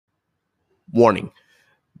Warning: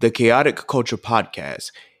 the Chaotic Culture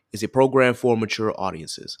Podcast is a program for mature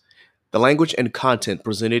audiences. The language and content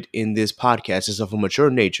presented in this podcast is of a mature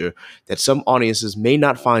nature that some audiences may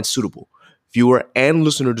not find suitable. Viewer and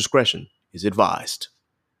listener discretion is advised.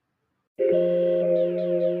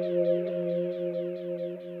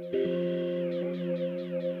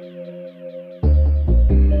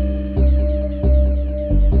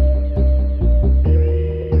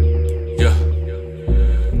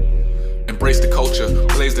 Embrace the culture,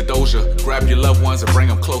 blaze the doja, grab your loved ones and bring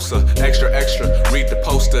them closer. Extra, extra, read the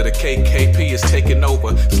poster, the KKP is taking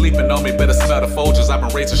over. Sleeping on me, better smell the Folgers. I've been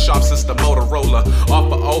razor sharp since the Motorola. Off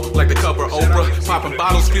for O, like the cover Oprah. Popping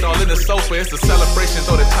bottles, feet all in the sofa. It's a celebration,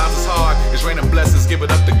 though the times is hard. It's raining blessings, give it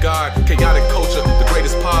up to God. Chaotic culture, the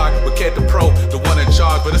greatest pod. With Ked the Pro, the one in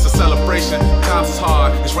charge. But it's a celebration, times is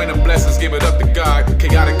hard. It's raining blessings, give it up to God.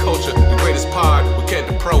 Chaotic culture, the greatest pod. With Ked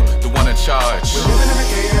the Pro, the one in charge. We're living in a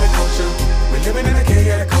chaotic culture. We're living in a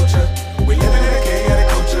chaotic culture. We're living in a chaotic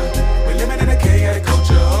culture. We're living in a chaotic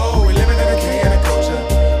culture. Oh, we're living in a chaotic culture.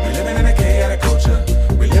 We're living in a chaotic culture.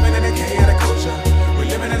 We're living in a chaotic culture. We're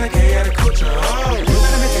living in a chaotic culture. Oh, we're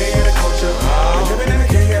living in a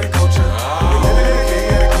chaotic culture. We're living in a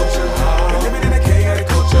chaotic culture. We're living in a chaotic culture. We're living in a chaotic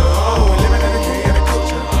culture. Oh, we're living in a chaotic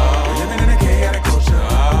culture. We're living in a chaotic culture.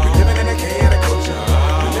 We're living in a chaotic culture.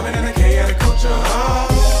 We're living in a chaotic culture.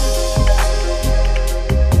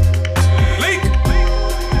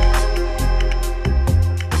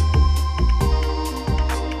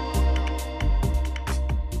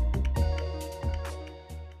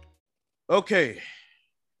 Okay,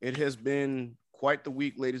 it has been quite the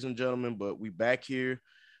week, ladies and gentlemen, but we back here.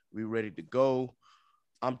 We ready to go.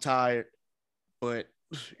 I'm tired, but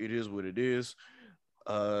it is what it is.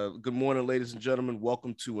 Good morning, ladies and gentlemen.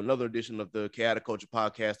 Welcome to another edition of the Chaotic Culture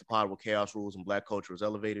Podcast, the pod where chaos rules and Black culture is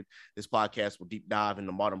elevated. This podcast will deep dive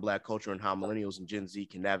into modern Black culture and how millennials and Gen Z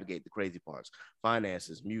can navigate the crazy parts: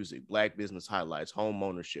 finances, music, Black business highlights, home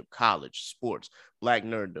ownership, college, sports, Black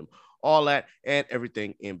nerddom, all that and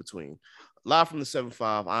everything in between. Live from the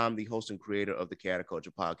 7-5, I'm the host and creator of the Chaotic Culture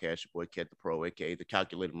Podcast, your boy Ked the Pro, aka the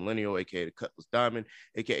Calculated Millennial, aka the Cutlass Diamond,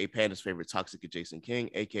 aka Panda's favorite toxic adjacent king,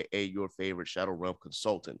 aka your favorite Shadow Realm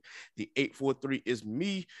consultant. The 843 is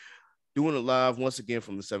me, doing it live once again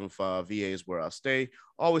from the 7-5. VA is where I stay.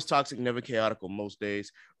 Always toxic, never chaotic on most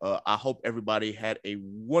days. I hope everybody had a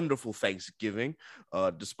wonderful Thanksgiving.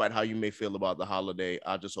 Despite how you may feel about the holiday,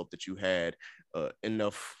 I just hope that you had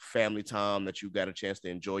enough family time that you got a chance to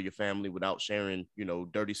enjoy your family without sharing,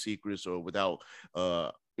 dirty secrets or without,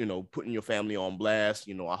 putting your family on blast.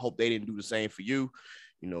 I hope they didn't do the same for you.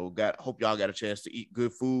 Hope y'all got a chance to eat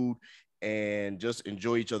good food and just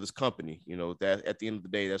enjoy each other's company. That at the end of the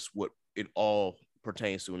day, that's what it all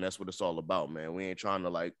pertains to, and that's what it's all about, man. We ain't trying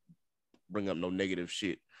to bring up no negative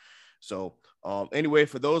shit. So anyway,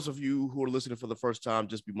 for those of you who are listening for the first time,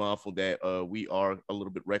 just be mindful that we are a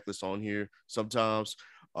little bit reckless on here sometimes.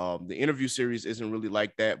 The interview series isn't really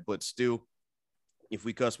like that, but still, if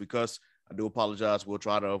we cuss, we cuss. I do apologize. We'll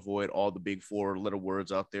try to avoid all the big 4-letter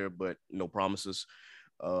words out there, but no promises.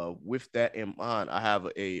 With that in mind, I have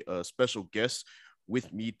a special guest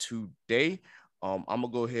with me today. I'm gonna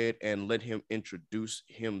go ahead and let him introduce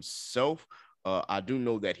himself. I do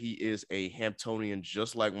know that he is a Hamptonian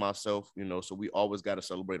just like myself, so we always got to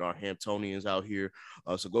celebrate our Hamptonians out here.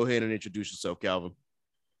 So go ahead and introduce yourself, Calvin.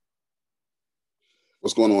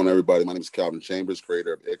 What's going on, everybody? My name is Calvin Chambers,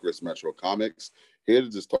 creator of Icarus Metro Comics. Here to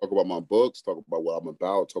just talk about my books, talk about what I'm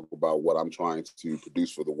about, talk about what I'm trying to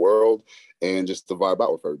produce for the world, and just to vibe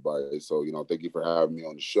out with everybody. So, thank you for having me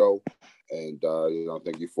on the show. And,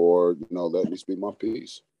 thank you for, letting me speak my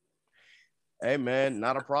piece. Hey, man,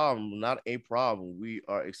 not a problem. Not a problem. We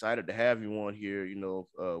are excited to have you on here.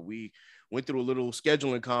 We went through a little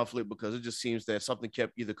scheduling conflict because it just seems that something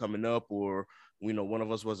kept either coming up or, one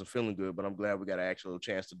of us wasn't feeling good, but I'm glad we got an actual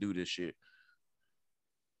chance to do this shit.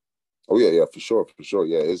 Oh, yeah, for sure.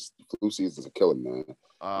 Yeah, it's flu season's a killer, man.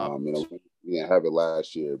 We didn't have it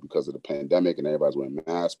last year because of the pandemic and everybody's wearing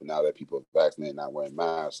masks, but now that people are vaccinated, not wearing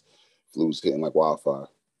masks, flu's hitting like wildfire.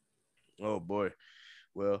 Oh, boy.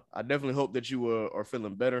 Well, I definitely hope that you are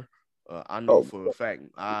feeling better. I know for a fact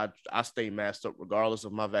I stay masked up regardless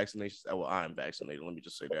of my vaccinations. Well, I am vaccinated. Let me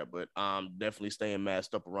just say that. But I'm definitely staying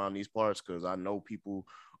masked up around these parts because I know people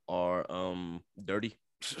are dirty.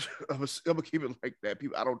 I'm gonna keep it like that.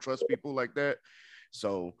 I don't trust people like that.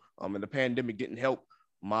 So and the pandemic didn't help.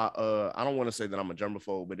 I don't want to say that I'm a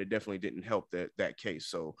germaphobe, but it definitely didn't help that case.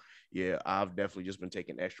 So yeah, I've definitely just been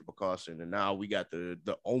taking extra precaution, and now we got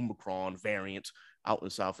the Omicron variant out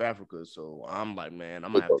in South Africa. So I'm like, man,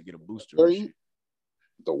 I'm gonna have to get a booster. The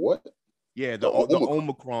what? Yeah, the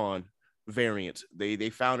Omicron variant. They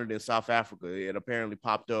found it in South Africa. It apparently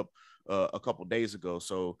popped up a couple days ago.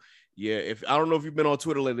 So yeah, if I don't know if you've been on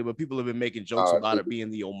Twitter lately, but people have been making jokes about it being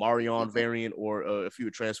the Omarion variant, or if you're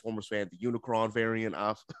a Transformers fan, the Unicron variant.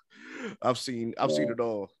 I've seen it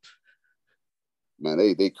all. Man,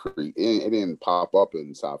 they create it didn't pop up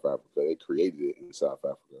in South Africa. They created it in South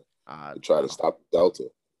Africa to try to stop Delta.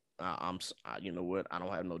 You know what? I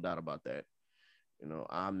don't have no doubt about that. You know,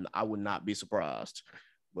 I would not be surprised.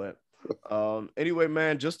 But anyway,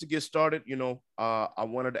 man, just to get started, you know, I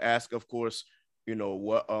wanted to ask, of course, you know,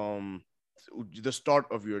 what the start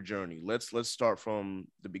of your journey. Let's start from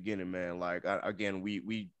the beginning, man. Like again,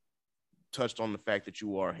 we touched on the fact that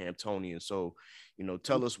you are a Hamptonian. So, you know,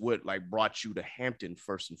 tell us what like brought you to Hampton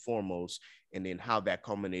first and foremost, and then how that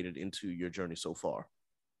culminated into your journey so far.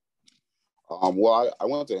 Well, I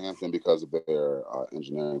went to Hampton because of their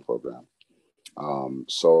engineering program.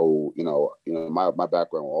 So, you know, my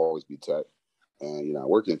background will always be tech, and, you know, I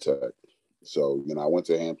work in tech. So, you know, I went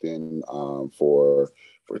to Hampton for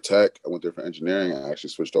tech. I went there for engineering. I actually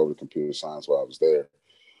switched over to computer science while I was there.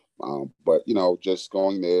 But, you know, just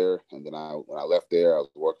going there, and then when I left there, I was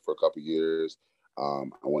working for a couple of years. I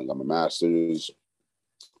went and got my master's,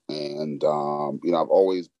 and you know, I've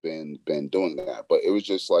always been doing that. But it was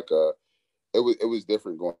just like it was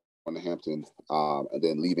different going to Hampton, and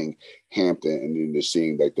then leaving Hampton, and then just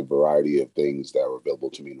seeing like the variety of things that were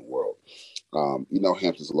available to me in the world. You know,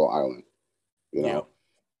 Hampton's a little island. You know,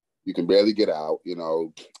 you can barely get out. You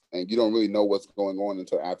know, and you don't really know what's going on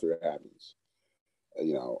until after it happens.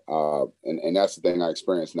 You know, and that's the thing I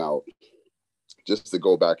experienced. Now, just to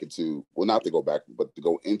go back into, well, not to go back, but to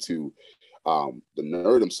go into the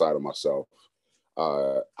nerdum side of myself.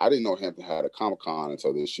 I didn't know Hampton had a Comic-Con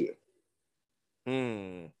until this year.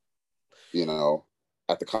 You know,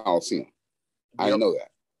 at the Coliseum. I didn't know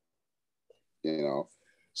that. You know,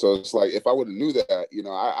 so it's like, if I would have knew that, you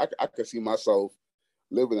know, I could see myself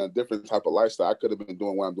living a different type of lifestyle. I could have been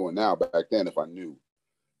doing what I'm doing now back then if I knew,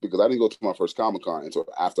 because I didn't go to my first Comic-Con until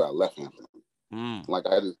after I left Hampton. Like,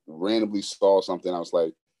 I just randomly saw something. I was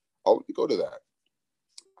like, oh, let me go to that.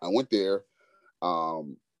 I went there.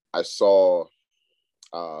 I saw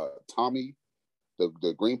Tommy,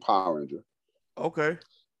 the Green Power Ranger. Okay.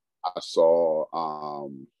 I saw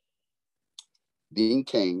Dean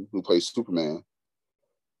Cain, who plays Superman,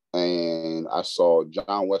 and I saw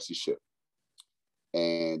John Wesley Shipp,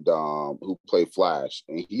 and who played Flash,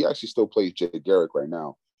 and he actually still plays Jay Garrick right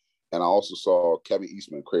now. And I also saw Kevin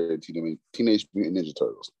Eastman, created Teenage Mutant Ninja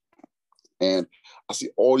Turtles. And I see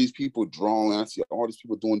all these people drawing. I see all these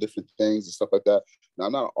people doing different things and stuff like that. Now,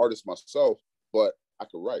 I'm not an artist myself, but I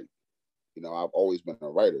could write. You know, I've always been a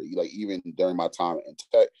writer. Like, even during my time in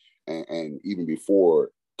tech, and even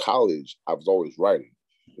before college, I was always writing.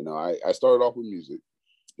 You know, I started off with music.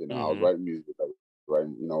 You know, I was writing music, I was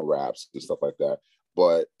writing, you know, raps and stuff like that.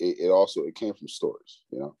 But it came from stories.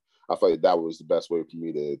 You know, I felt like that was the best way for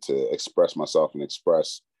me to express myself and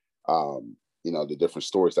express, you know, the different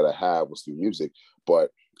stories that I have was through music.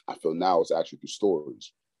 But I feel now it's actually through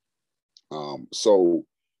stories. So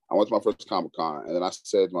I went to my first Comic-Con, and then I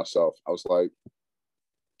said to myself, I was like,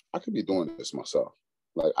 I could be doing this myself.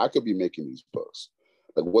 Like, I could be making these books.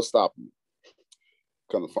 Like, what's stopping me?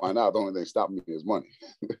 Come to find out, the only thing stopping me is money.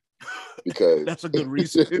 Because that's a good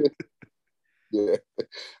reason. Yeah.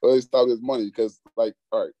 Well, it stopped is money because, like,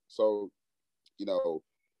 all right, so, you know,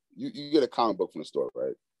 you get a comic book from the store,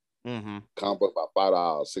 right? Comic book about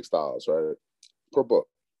 $5, $6, right? Per book.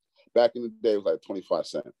 Back in the day, it was like 25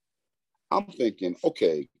 cents. I'm thinking,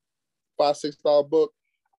 okay, $5, $6 book,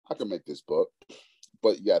 I can make this book.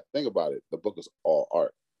 But you gotta think about it. The book is all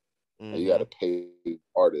art. And you gotta pay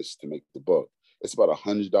artists to make the book. It's about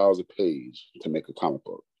 $100 a page to make a comic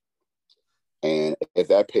book. And if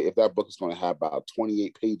that book is going to have about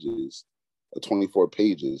 28 pages or 24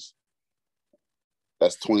 pages,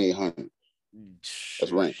 that's 2,800.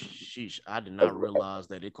 That's rent. Sheesh, I did not realize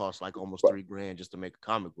that it costs like almost $3,000 just to make a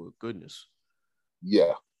comic book. Goodness.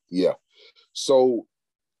 Yeah. So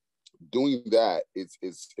doing that,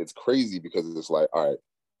 it's crazy because it's like, all right,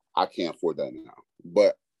 I can't afford that now.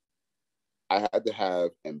 But I had to have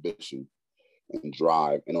ambition and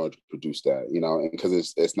drive in order to produce that, you know, and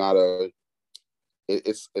because it's not a,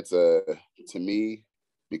 to me,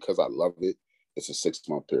 because I love it, it's a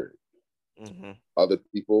 6-month period. Other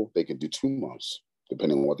people, they can do 2 months,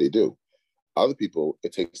 depending on what they do. Other people,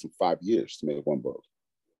 it takes them 5 years to make one book,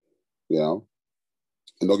 you know?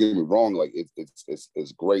 And don't get me wrong, like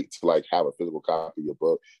it's great to like have a physical copy of your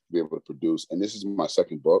book, to be able to produce. And this is my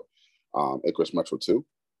second book, Icarus Metro 2.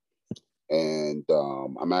 And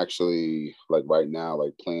I'm actually like right now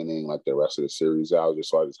like planning like the rest of the series out, just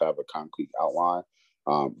so I just have a concrete outline.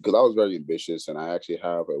 Because I was very ambitious, and I actually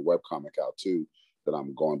have a webcomic out too that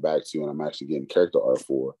I'm going back to, and I'm actually getting character art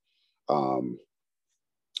for.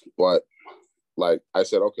 But like I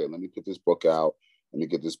said, okay, let me put this book out. Let me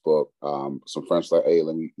get this book. Some friends like, hey,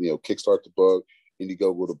 let me, kickstart the book,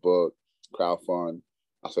 Indiegogo the book, crowdfund.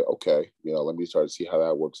 I said, okay, let me start to see how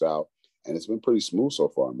that works out. And it's been pretty smooth so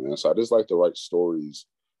far, man. So I just like to write stories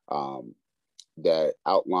that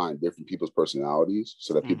outline different people's personalities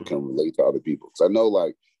so that people can relate to other people. Because I know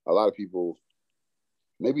like a lot of people,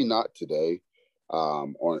 maybe not today,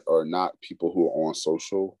 or not people who are on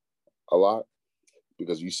social a lot,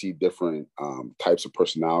 because you see different types of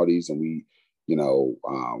personalities, and we know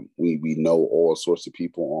all sorts of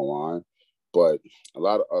people online, but a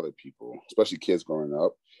lot of other people, especially kids growing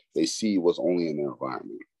up, they see what's only in their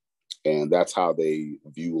environment, and that's how they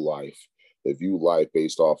view life. They view life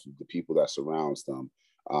based off of the people that surrounds them.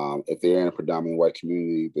 If they're in a predominantly white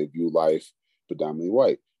community, they view life predominantly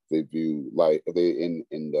white. They view like if they in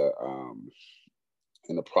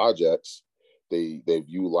the projects, they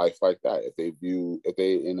view life like that. If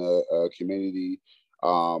they in a community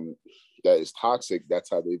that is toxic, that's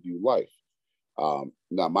how they view life.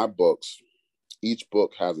 Now my books, each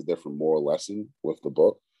book has a different moral lesson with the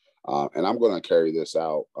book. And I'm going to carry this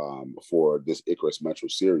out for this Icarus Metro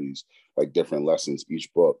series, like different lessons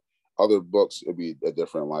each book. Other books, it'd be a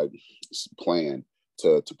different like plan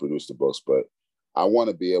to produce the books, but I want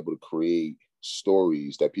to be able to create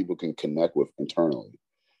stories that people can connect with internally,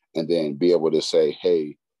 and then be able to say,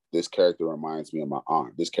 hey, this character reminds me of my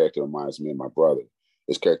aunt. This character reminds me of my brother.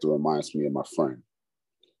 This character reminds me of my friend,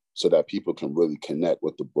 so that people can really connect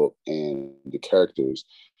with the book and the characters,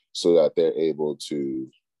 so that they're able to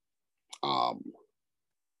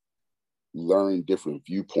learn different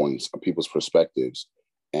viewpoints of people's perspectives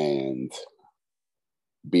and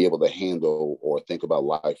be able to handle or think about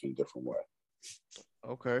life in a different way.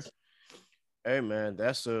 Okay. Hey man,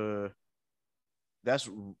 that's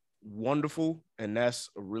wonderful, and that's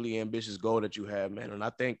a really ambitious goal that you have, man. And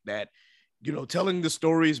I think that, telling the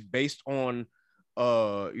stories based on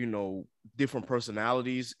different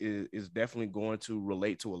personalities is definitely going to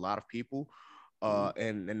relate to a lot of people.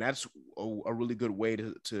 And that's a really good way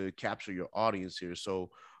to capture your audience here.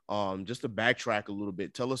 So just to backtrack a little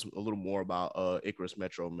bit, tell us a little more about Icarus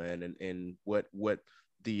Metro, man, and what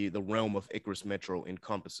the realm of Icarus Metro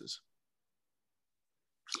encompasses.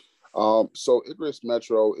 So Icarus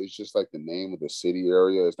Metro is just like the name of the city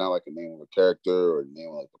area. It's not like the name of a character or the name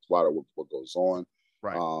of like the plot or what goes on.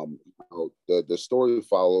 Right. The story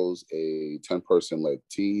follows a 10-person led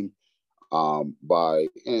team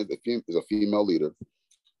is a female leader,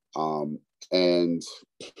 and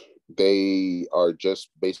they are just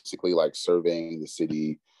basically like surveying the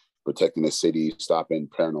city, protecting the city, stopping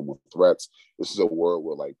paranormal threats. This is a world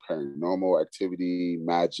where like paranormal activity,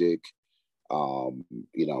 magic,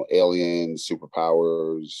 aliens,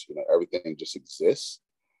 superpowers, everything just exists.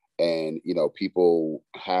 And people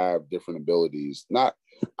have different abilities. I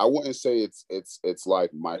wouldn't say it's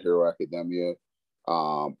like My Hero Academia,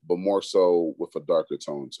 but more so with a darker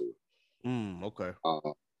tone to it. Okay.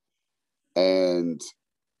 And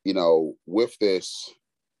with this,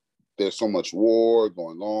 there's so much war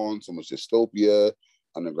going on, so much dystopia,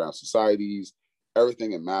 underground societies,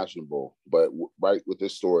 everything imaginable. But right with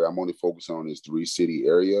this story, I'm only focusing on this 3-city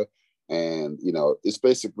area. And, it's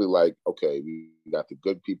basically like, okay, we got the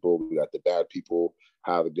good people, we got the bad people.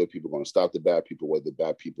 How are the good people going to stop the bad people? What are the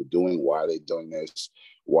bad people doing? Why are they doing this?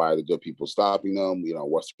 Why are the good people stopping them?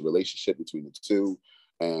 What's the relationship between the two?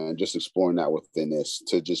 And just exploring that within this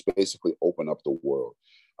to just basically open up the world.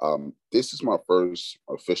 This is my first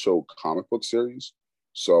official comic book series.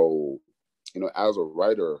 So, as a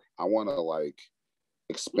writer, I want to like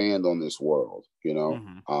expand on this world.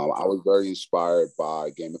 I was very inspired by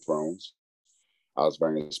Game of Thrones. I was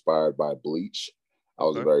very inspired by Bleach. I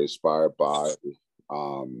was very inspired by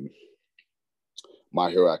My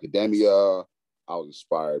Hero Academia. I was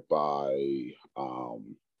inspired by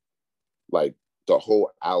like the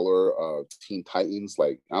whole allure of Teen Titans.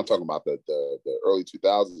 Like I'm talking about the early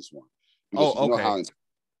 2000s one. Because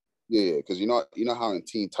because you know how in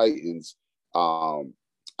Teen Titans, I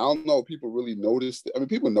don't know if people really noticed it. I mean,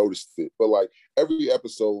 people noticed it, but like every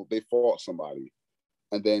episode they fought somebody,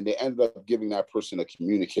 and then they ended up giving that person a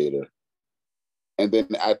communicator. And then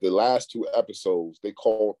at the last 2 episodes, they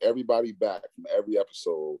called everybody back from every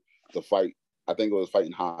episode to fight. I think it was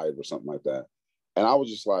fighting Hive or something like that. And I was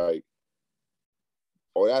just like,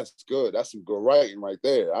 oh, that's good. That's some good writing right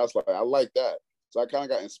there. I was like, I like that. So I kind of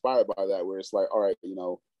got inspired by that, where it's like, all right,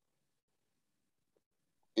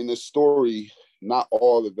 in the story, not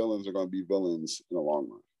all the villains are going to be villains in the long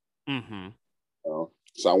run. Mm-hmm. You know?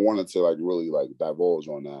 So I wanted to like really like divulge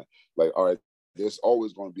on that. Like, all right, there's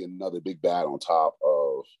always going to be another big bad on top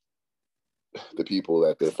of the people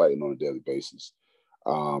that they're fighting on a daily basis.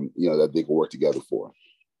 You know, that they can work together for.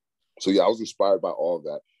 So yeah, I was inspired by all of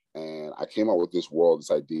that, and I came up with this world, this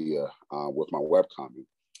idea with my webcomic,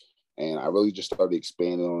 and I really just started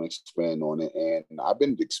expanding on it, and I've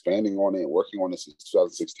been expanding on it and working on it since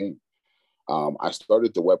 2016. I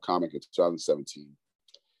started the webcomic in 2017.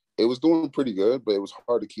 It was doing pretty good, but it was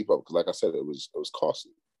hard to keep up because, like I said, it was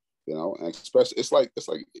costly, you know. And especially, it's like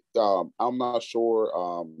I'm not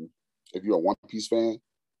sure if you're a One Piece fan.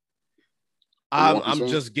 I'm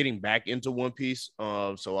just getting back into One Piece.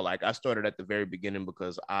 So like I started at the very beginning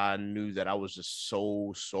because I knew that I was just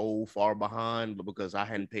so far behind, but because I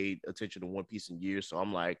hadn't paid attention to One Piece in years. So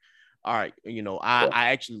I'm like, all right, you know,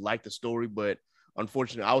 I actually like the story, but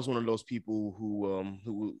unfortunately, I was one of those people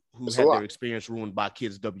who had their experience ruined by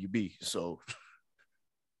Kids WB. So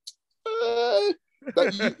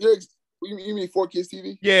you mean 4Kids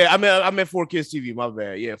TV? Yeah, I meant 4Kids TV. My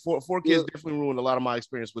bad. Yeah, 4Kids definitely ruined a lot of my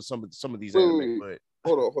experience with some of these anime. But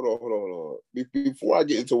hold on. Before I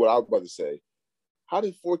get into what I was about to say, how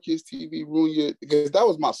did 4Kids TV ruin you? Because that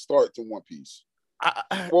was my start to One Piece. I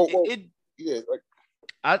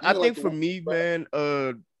think for me, man,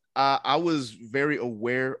 I was very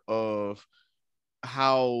aware of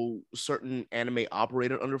how certain anime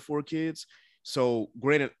operated under 4Kids. So,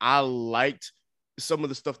 granted, I liked some of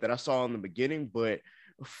the stuff that I saw in the beginning, but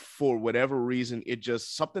for whatever reason, it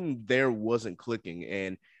just something there wasn't clicking.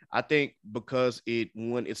 And I think because it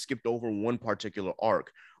skipped over one particular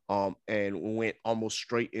arc, and went almost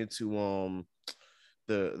straight into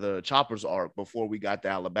the Chopper's arc before we got to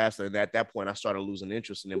Alabasta. And at that point, I started losing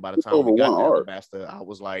interest. And then by the time we got to Alabasta, I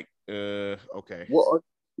was like, okay. What arc?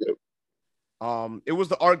 Yeah. It was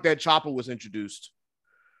the arc that Chopper was introduced.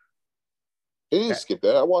 It didn't skip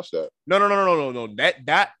that. I watched that. No.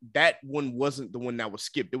 That one wasn't the one that was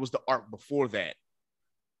skipped. It was the arc before that.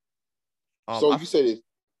 So you said it.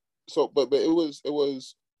 So, but it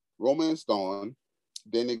was Romance Dawn.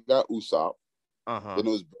 Then it got Usopp. Then it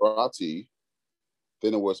was Baratie.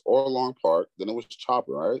 Then it was Orlong Park. Then it was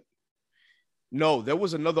Chopper, right? No, there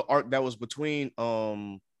was another arc that was between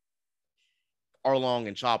Arlong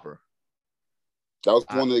and Chopper. That was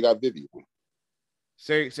the one that they got Vivi.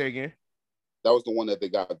 Say again. That was the one that they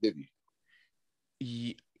got Vivi.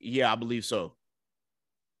 Yeah, I believe so.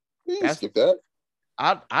 Skip that.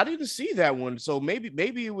 I didn't see that one. So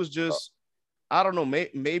maybe it was just I don't know.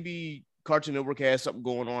 Maybe Cartoon Network had something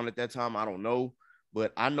going on at that time. I don't know.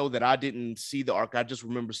 But I know that I didn't see the arc. I just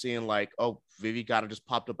remember seeing like, oh, Vivi kind of just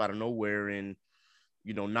popped up out of nowhere, and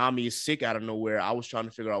you know, Nami is sick out of nowhere. I was trying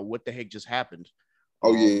to figure out what the heck just happened.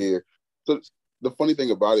 Oh yeah. So the funny thing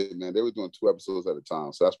about it, man, they were doing 2 episodes at a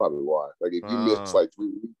time, so that's probably why. Like if you miss like 3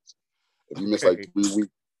 weeks,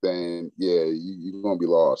 then yeah, you're gonna be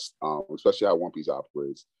lost. Especially how One Piece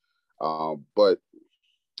operates. But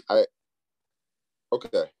at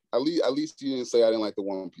least you didn't say I didn't like the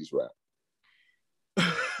One Piece rap.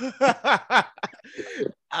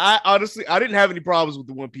 I didn't have any problems with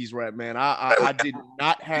the One Piece rap, man. I did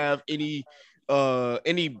not have any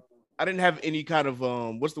I didn't have any kind of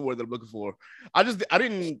what's the word that I'm looking for? I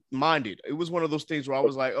didn't mind it. It was one of those things where I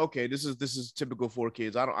was like, okay, this is typical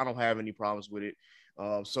 4Kids. I don't have any problems with it.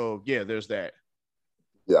 So yeah, there's that.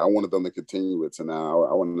 Yeah, I wanted them to continue it to now.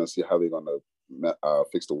 I wanted to see how they're gonna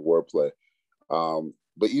fix the wordplay.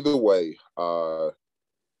 But either way,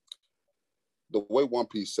 the way One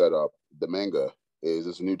Piece set up the manga is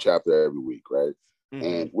it's a new chapter every week, right? Mm-hmm.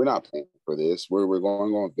 And we're not paying for this. We're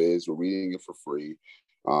going on Viz. We're reading it for free.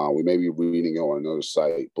 We may be reading it on another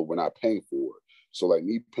site, but we're not paying for it. So like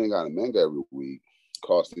me paying out a manga every week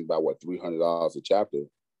costing about $300 a chapter.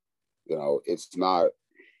 You know, it's not.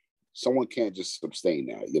 Someone can't just sustain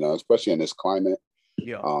that. You know, especially in this climate.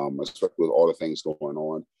 Yeah. Especially with all the things going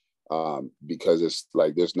on, because it's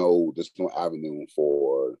like there's no avenue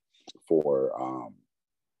for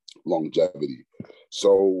longevity.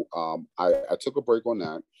 So I took a break on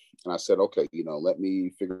that, and I said, okay, you know, let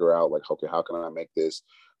me figure out like, okay, how can I make this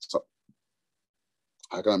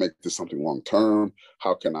something long term?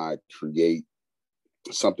 How can I create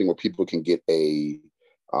something where people can get a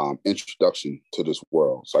introduction to this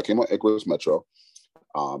world? So I came on Icarus Metro.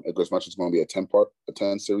 Icarus Metro is going to be a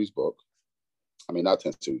 10 series book. I mean, not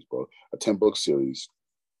 10 series book, a 10 book series.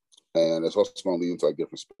 And it's also going to lead into like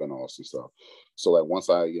different spin-offs and stuff. So like once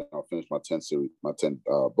I finish my 10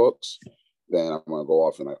 books, then I'm going to go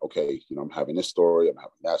off and like, okay, you know, I'm having this story, I'm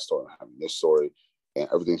having that story, I'm having this story, and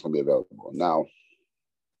everything's going to be available. Now,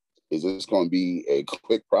 Is this going to be a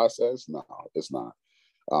quick process? No, it's not.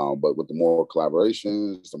 But with the more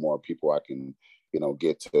collaborations, the more people I can,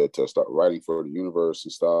 get to start writing for the universe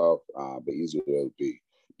and stuff, the easier it'll be.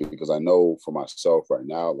 Because I know for myself right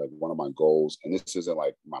now, like one of my goals, and this isn't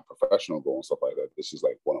like my professional goal and stuff like that. This is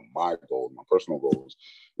like one of my goals, my personal goals,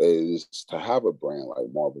 is to have a brand like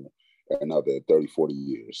Marvel in another 30, 40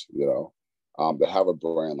 years, to have a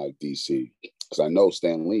brand like DC. Because I know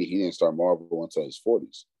Stan Lee, he didn't start Marvel until his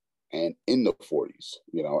 40s. And in the 40s,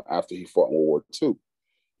 after he fought in World War II,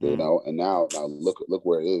 and now look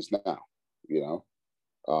where it is now,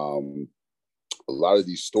 a lot of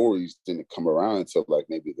these stories didn't come around until like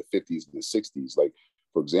maybe the 50s and the 60s. Like,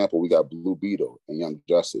 for example, we got Blue Beetle and Young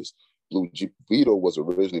Justice. Beetle was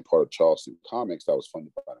originally part of Charleston Comics that was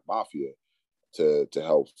funded by the Mafia to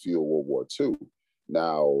help fuel World War II.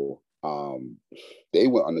 Now, they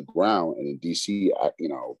went underground, and in DC,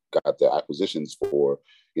 got the acquisitions for,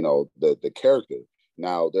 the character.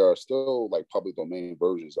 Now, there are still like public domain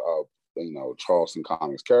versions of, Charleston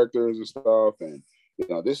Comics characters and stuff. And,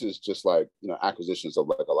 this is just like, acquisitions of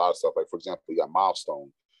like a lot of stuff. Like, for example, you got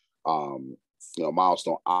Milestone,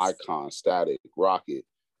 Milestone, Icon, Static, Rocket,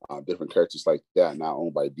 different characters like that, now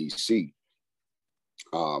owned by DC.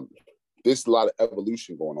 There's a lot of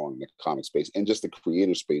evolution going on in the comic space and just the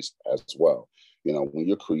creator space as well. When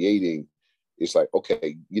you're creating, it's like,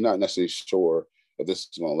 okay, you're not necessarily sure if this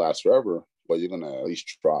is going to last forever, but you're going to at least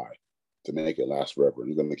try to make it last forever. And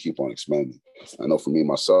you're going to keep on expanding. I know for me,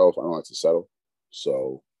 myself, I don't like to settle.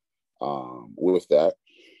 So with that,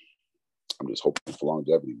 I'm just hoping for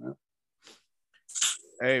longevity, man.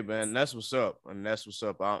 Hey, man, that's what's up. And that's what's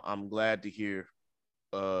up. I'm glad to hear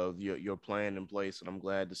your plan in place, and I'm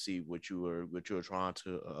glad to see what you were trying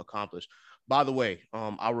to accomplish. By the way,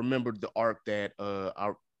 I remembered the arc that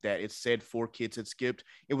that it said 4 Kids had skipped.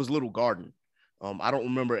 It was Little Garden. I don't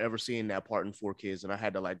remember ever seeing that part in 4 Kids, and I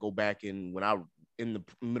had to like go back in when I in the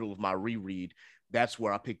middle of my reread. That's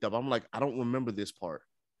where I picked up. I'm like, I don't remember this part,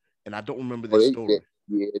 and I don't remember this story.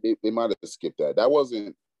 They might have skipped that. That was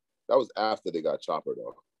after they got Chopper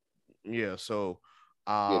though. Yeah, so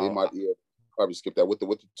they might probably skip that with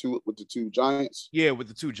the two giants. Yeah, with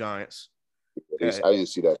the 2 giants. I didn't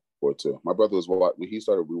see that before too. My brother was watching when he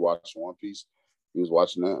started rewatching One Piece. He was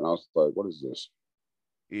watching that, and I was like, "What is this?"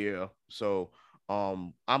 Yeah. So,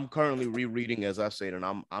 I'm currently rereading, as I said, and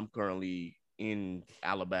I'm currently in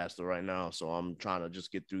Alabasta right now, so I'm trying to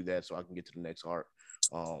just get through that so I can get to the next arc.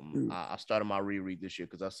 I started my reread this year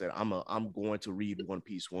because I said I'm going to read One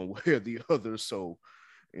Piece one way or the other. So,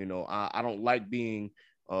 I don't like being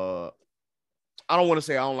I don't want to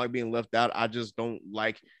say I don't like being left out. I just don't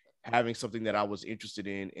like having something that I was interested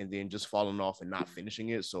in and then just falling off and not finishing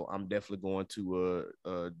it. So I'm definitely going to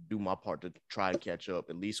do my part to try to catch up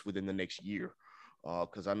at least within the next year.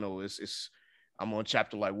 Because I know I'm on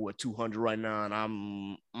chapter like 200 right now, and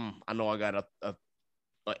I know I got a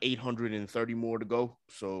 830 more to go.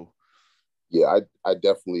 So yeah, I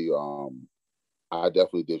definitely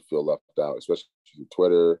did feel left out, especially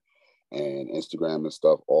Twitter and Instagram and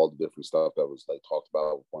stuff, all the different stuff that was like talked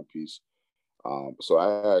about with One Piece. So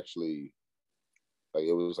I actually, like,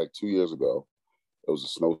 it was like 2 years ago. It was a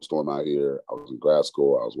snowstorm out here. I was in grad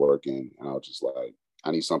school. I was working, and I was just like,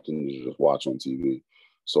 I need something to just watch on TV.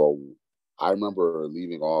 So I remember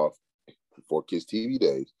leaving off 4 Kids TV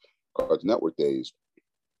days, Cartoon Network days.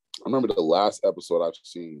 I remember the last episode I've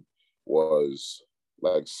seen was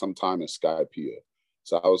like sometime in Skypiea.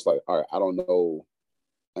 So I was like, all right, I don't know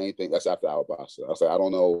anything. That's after Alabasta. I was like, I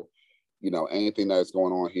don't know, anything that's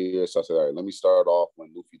going on here. So I said, all right, let me start off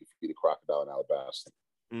when Luffy defeated Crocodile in Alabasta.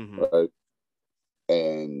 Mm-hmm. Right.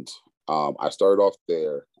 And I started off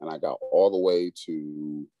there, and I got all the way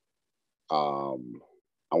to,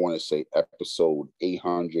 I want to say episode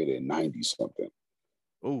 890 something.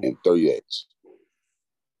 Ooh. In 30 days.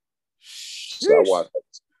 So I watched like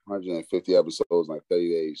 150 episodes in like 30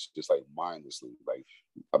 days, just like mindlessly, like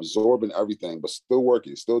absorbing everything, but still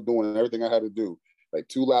working, still doing everything I had to do. Like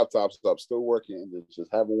 2 laptops up, still working, and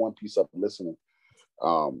just having One Piece up and listening.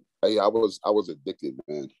 I was addicted,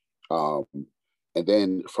 man. And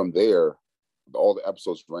then from there, all the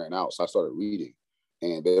episodes ran out, so I started reading,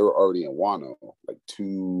 and they were already in Wano, like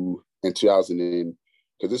in 2000,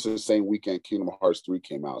 because this is the same weekend Kingdom Hearts 3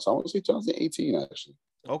 came out. So I want to say 2018, actually.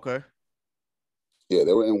 Okay. Yeah,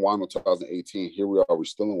 they were in Wano 2018. Here we are. We're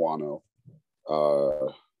still in Wano.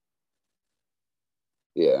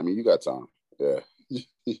 Yeah, I mean, you got time. Yeah,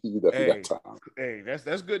 you definitely got time. Hey,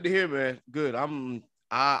 that's good to hear, man. Good.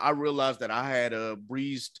 I realized that I had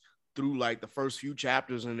breezed through like the first few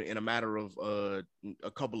chapters in a matter of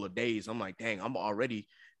a couple of days. I'm like, dang, I'm already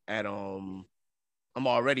at I'm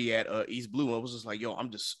already at East Blue. I was just like, yo,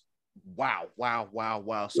 I'm just wow, wow, wow,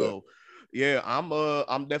 wow. Yeah. So yeah,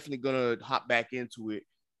 I'm definitely gonna hop back into it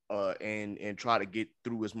and try to get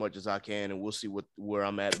through as much as I can, and we'll see where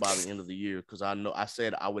I'm at by the end of the year, because I know I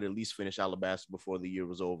said I would at least finish Alabasta before the year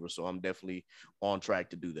was over, so I'm definitely on track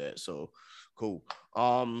to do that. So cool.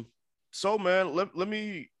 So man, let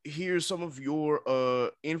me hear some of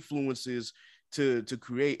your influences to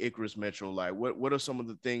create Icarus Metro. Like what are some of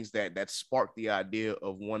the things that sparked the idea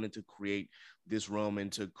of wanting to create this realm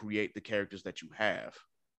and to create the characters that you have?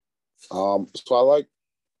 So I like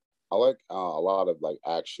a lot of like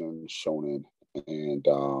action, shonen, and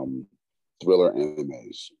thriller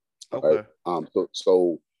animes. Right. Okay.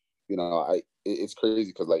 So you know, it's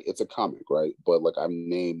crazy because like it's a comic, right? But like I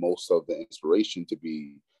named most of the inspiration to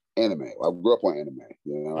be anime. I grew up on anime.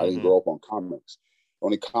 You know, I didn't grow up on comics.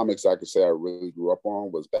 Only comics I could say I really grew up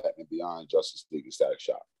on was Batman Beyond, Justice League, and Static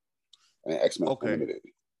Shock, and X Men Okay. Unlimited.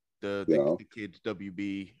 The kids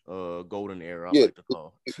WB golden era, I Yeah, like to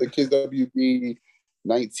call. the kids WB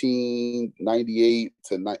 1998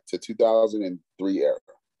 to 2003 era.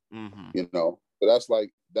 You know, so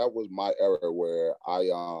that was my era where I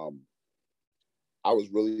was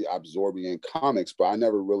really absorbing in comics, but I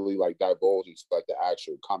never really like divulged into like the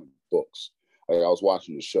actual comic books. Like I was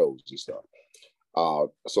watching the shows and stuff.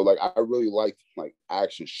 So like I really liked like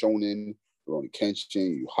action shonen, Rurouni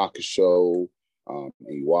Kenshin, Yu Hakusho,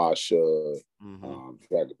 Inuyasha,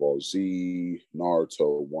 Dragon Ball Z,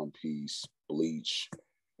 Naruto, One Piece, Bleach,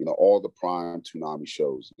 you know, all the prime Toonami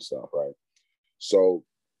shows and stuff, right? So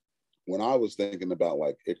when I was thinking about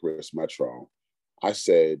like Icarus Metro, I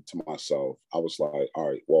said to myself, I was like, all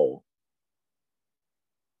right, well,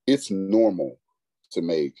 it's normal to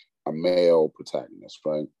make a male protagonist,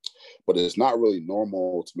 right? But it's not really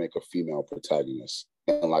normal to make a female protagonist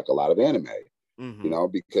in like a lot of anime, you know,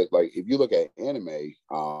 because like if you look at anime,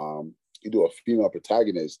 you do a female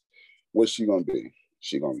protagonist, what's she gonna be?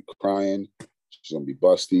 She's gonna be crying, she's gonna be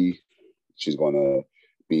busty, she's gonna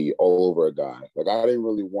be all over a guy. Like I didn't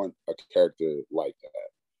really want a character like that.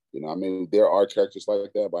 You know, I mean, there are characters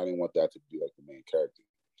like that, but I didn't want that to be like the main character.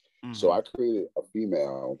 So I created a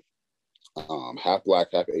female, half black,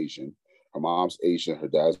 half Asian. Her mom's Asian, her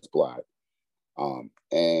dad's black.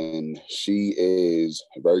 And she is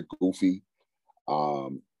very goofy,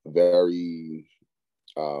 very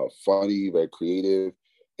funny, very creative.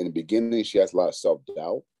 In the beginning, she has a lot of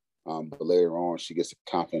self-doubt. But later on, she gets the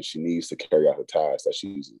confidence she needs to carry out her task that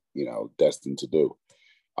she's, you know, destined to do.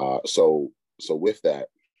 So with that,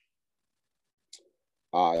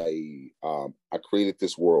 I created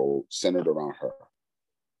this world centered around her.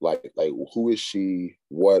 Like who is she?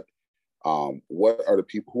 What are the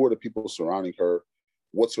people? Who are the people surrounding her?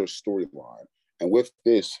 What's her storyline? And with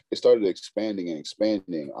this, it started expanding and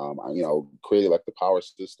expanding. You know, created like the power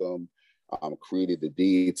system, created the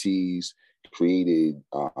deities, created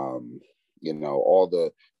you know, all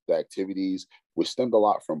the activities, which stemmed a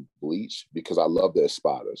lot from Bleach because I love the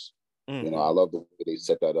Espadas. You know, I love the way they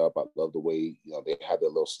set that up. I love the way, you know, they had their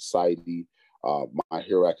little society. My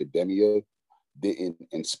Hero Academia didn't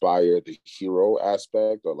inspire the hero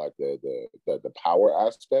aspect or like the power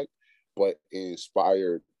aspect, but it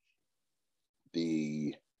inspired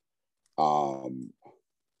the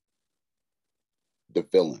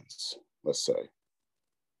villains, let's say.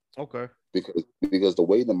 Okay. Because the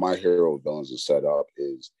way the My Hero villains are set up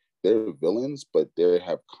is they're villains, but they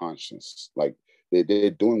have conscience. Like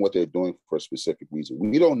they're doing what they're doing for a specific reason.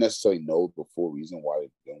 We don't necessarily know the full reason why they're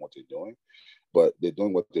doing what they're doing, but they're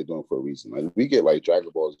doing what they're doing for a reason. Like we get like Dragon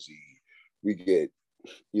Ball Z, we get,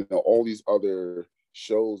 you know, all these other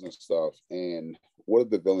shows and stuff. And what are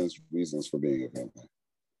the villains' reasons for being a villain?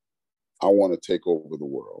 I want to take over the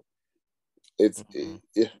world. That's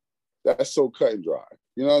so cut and dry.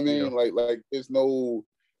 You know what I mean? Yeah. Like there's no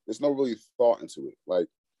really thought into it. Like,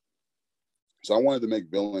 so I wanted to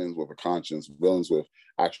make villains with a conscience, villains with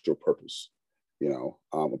actual purpose, you know,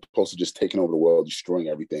 opposed to just taking over the world, destroying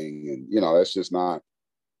everything. And, you know, that's not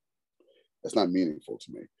meaningful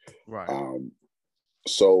to me. Right.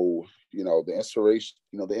 So, you know, the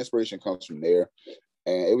inspiration comes from there.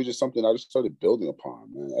 And it was just something I just started building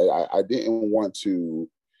upon, man. I didn't want to,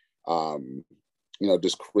 you know,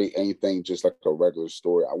 just create anything just like a regular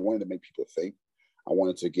story. I wanted to make people think. I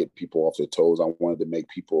wanted to get people off their toes. I wanted to make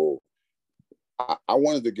people, I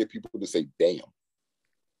wanted to get people to say, damn.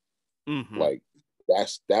 Like,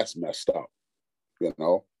 that's messed up, you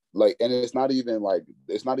know? Like, and it's not even like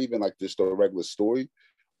just a regular story,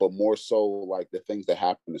 but more so like the things that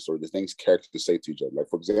happen in the story, the things characters say to each other. Like,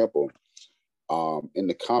 for example, in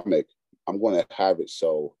the comic, I'm going to have it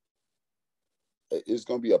so it's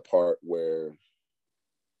going to be a part where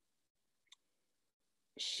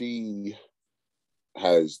she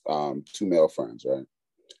has two male friends,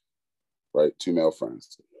 right? Two male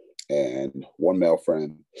friends, and one male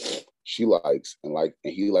friend she likes and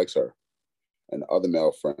he likes her, and the other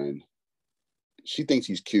male friend she thinks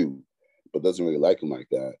he's cute, but doesn't really like him like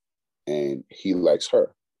that, and he likes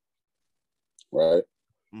her, right?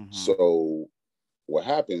 Mm-hmm. So what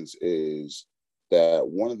happens is that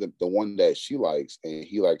one of the one that she likes and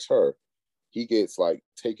he likes her, he gets like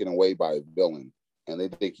taken away by a villain, and they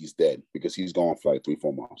think he's dead because he's gone for like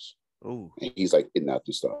 3-4 months. Oh, And he's like kidnapped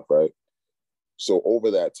and stuff, right? So over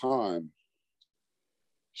that time,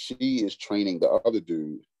 she is training the other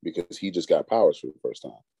dude because he just got powers for the first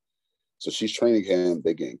time. So she's training him.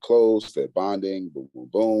 They're getting close. They're bonding. Boom, boom,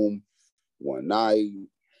 boom. One night,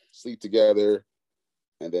 sleep together,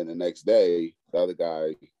 and then the next day, the other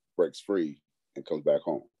guy breaks free and comes back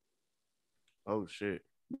home. oh shit.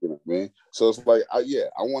 You know what I mean? So it's like, I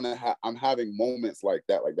want to I'm having moments like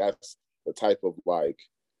that. Like that's the type of like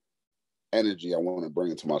energy I want to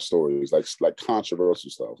bring into my stories, like controversial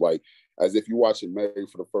stuff, like as if you're watching Married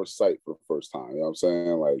for the First Sight for the first time. You know what I'm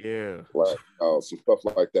saying? Like some stuff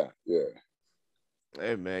like that. Yeah.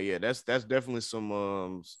 Hey man, yeah, that's definitely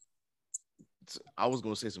some I was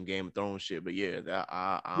gonna say some Game of Thrones shit, but yeah,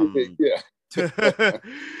 I'm yeah.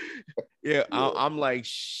 yeah, I'm like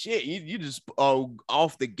shit. You just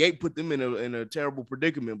off the gate put them in a terrible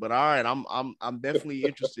predicament. But all right, I'm definitely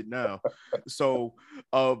interested now. So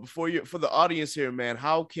for the audience here, man,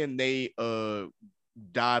 how can they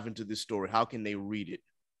dive into this story? How can they read it?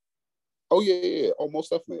 Oh yeah. Oh,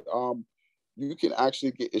 most definitely. You can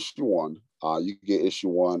actually get issue 1. You can get issue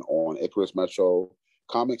 1 on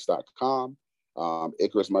IcarusMetroComics.com.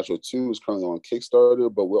 Icarus Metro 2 is currently on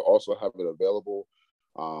Kickstarter, but we'll also have it available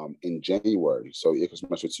in January. So Icarus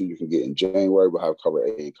Metro 2 you can get in January. We'll have cover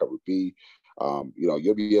A and cover B.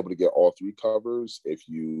 You'll be able to get all 3 covers if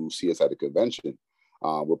you see us at a convention.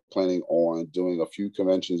 We're planning on doing a few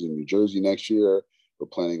conventions in New Jersey next year. We're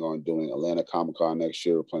planning on doing Atlanta Comic Con next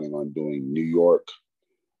year. We're planning on doing New York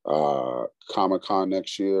Comic Con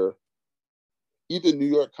next year. Either New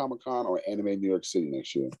York Comic Con or Anime New York City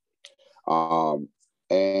next year.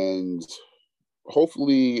 And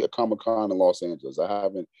hopefully a Comic Con in Los Angeles. I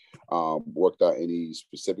haven't worked out any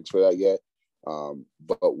specifics for that yet,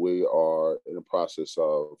 but we are in the process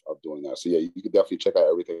of doing that. So yeah, you can definitely check out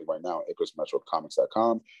everything right now at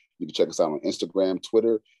IcarusMetroComics.com. You can check us out on Instagram,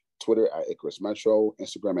 Twitter at Icarus Metro,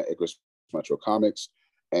 Instagram at Icarus Metro Comics,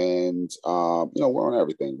 and we're on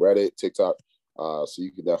everything, Reddit, TikTok. So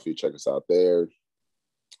you can definitely check us out there.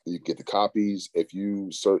 You can get the copies if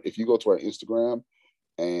you go to our Instagram,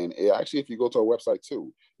 and if you go to our website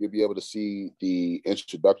too, you'll be able to see the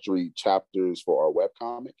introductory chapters for our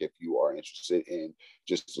webcomic. If you are interested in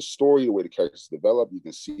just the story, the way the characters develop, you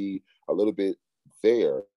can see a little bit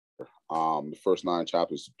there. The first 9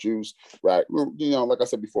 chapters of Juice, right? Like I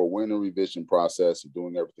said before, we're in a revision process of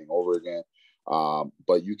doing everything over again.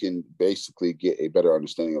 But you can basically get a better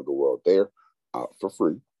understanding of the world there for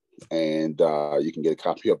free. And you can get a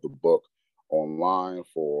copy of the book online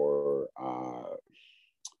for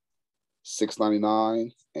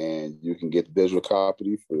 $6.99, and you can get the digital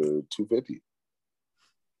copy for $2.50.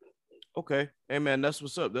 Okay, hey man, that's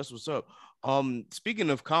what's up. That's what's up. Speaking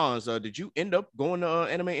of cons, did you end up going to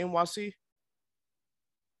Anime NYC?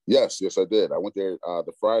 Yes, I did. I went there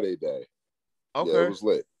the Friday day. Okay, yeah, it was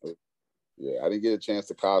lit. Yeah, I didn't get a chance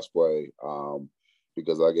to cosplay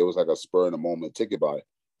because it was like a spur in the moment ticket buy.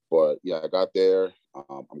 But yeah, I got there.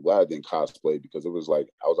 I'm glad I didn't cosplay because it was like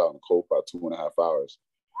I was out in the cold for about 2.5 hours.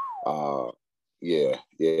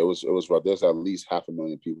 It was rough. There's at least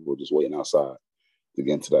 500,000 people just waiting outside to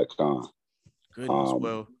get into that con. Goodness,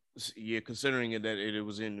 well, yeah, considering that it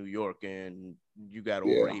was in New York and you got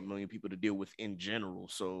over 8 million people to deal with in general,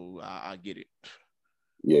 so I get it.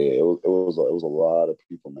 Yeah, it was a lot of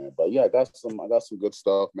people, man. But yeah, I got some good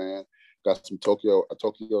stuff, man. Got some Tokyo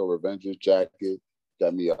Revengers jacket.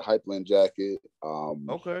 Got me a Hypeland jacket.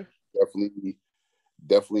 Okay.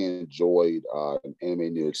 Definitely enjoyed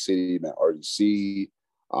Anime New York City, met RDC,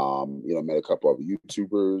 met a couple of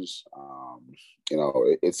YouTubers.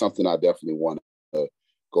 It's something I definitely want to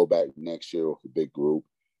go back next year with a big group,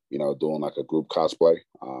 doing like a group cosplay.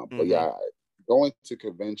 But yeah, going to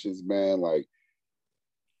conventions, man, like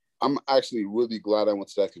I'm actually really glad I went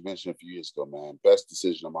to that convention a few years ago, man. Best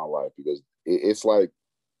decision of my life because it's like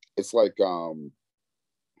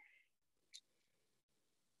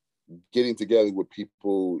getting together with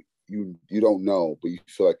people you don't know, but you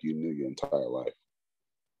feel like you knew your entire life,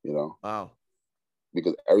 Wow.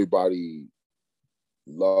 Because everybody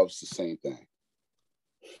loves the same thing.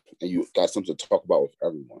 And you got something to talk about with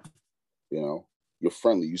everyone, you're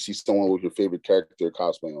friendly. You see someone with your favorite character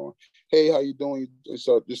cosplay on. Hey, how you doing? You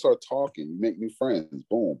start talking. You make new friends.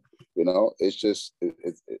 Boom. You know, it's just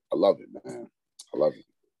I love it, man. I love it.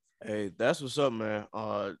 Hey, that's what's up, man.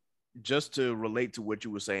 Just to relate to what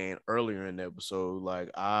you were saying earlier in the episode, like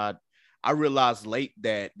I realized late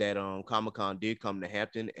that Comic-Con did come to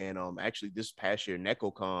Hampton, and actually this past year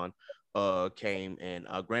NecoCon came, and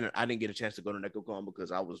granted I didn't get a chance to go to NecoCon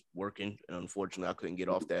because I was working, and unfortunately I couldn't get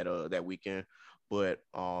off that weekend. But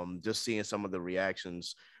just seeing some of the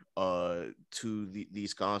reactions to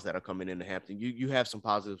these cons that are coming into Hampton, you have some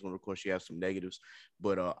positives and of course you have some negatives,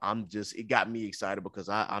 but it got me excited because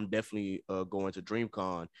I'm definitely going to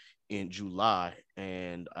DreamCon in July,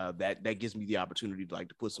 and that gives me the opportunity to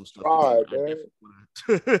put some stuff together.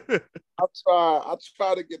 I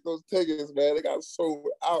try to get those tickets, man. They got sold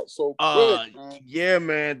out so quick, man. Yeah,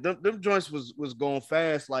 man. Them joints was going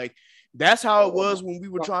fast. Like that's how it was when we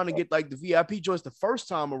were trying to get like the VIP joints the first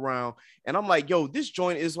time around. And I'm like, yo, this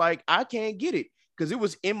joint is like, I can't get it because it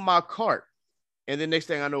was in my cart. And then next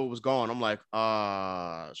thing I know, it was gone. I'm like,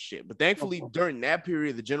 shit. But thankfully, during that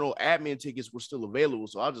period, the general admin tickets were still available.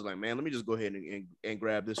 So I was just like, man, let me just go ahead and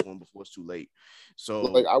grab this one before it's too late. So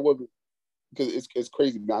like I wasn't, because it's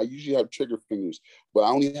crazy. Man, I usually have trigger fingers, but I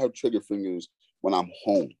only have trigger fingers when I'm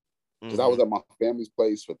home. Because I was at my family's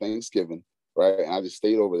place for Thanksgiving, right? And I just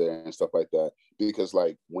stayed over there and stuff like that. Because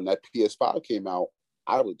like when that PS5 came out,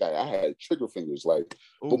 I had trigger fingers like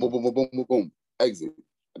boom, boom, boom, boom, boom, boom, boom, exit.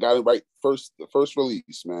 I got it right the first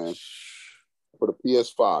release, man, for the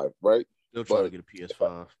PS5, right? Still trying to get a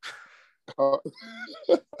PS5.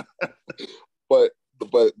 but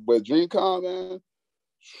DreamCon, man,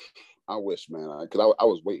 I wish, man, because I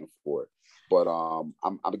was waiting for it. But I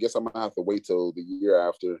guess I'm gonna have to wait till the year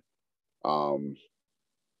after. You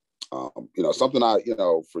know, something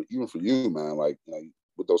for you, man, like, you know,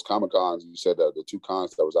 with those Comic Cons, you said that the 2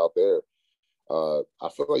 cons that was out there, I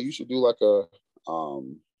feel like you should do like a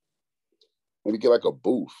maybe get like a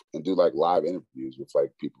booth and do like live interviews with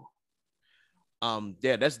like people.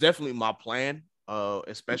 Yeah, that's definitely my plan.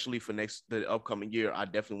 Especially for the upcoming year, I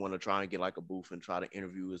definitely want to try and get like a booth and try to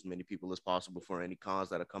interview as many people as possible for any cons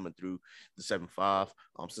that are coming through the 7-5.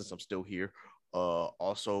 Since I'm still here,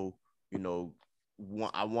 also, you know,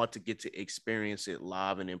 I want to get to experience it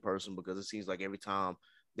live and in person, because it seems like every time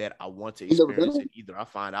that I want to experience it, either I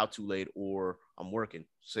find out too late or I'm working.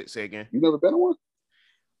 Say again. You never been to one?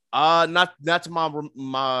 Not to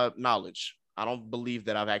my knowledge. I don't believe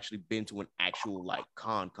that I've actually been to an actual like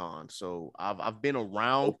con. So I've been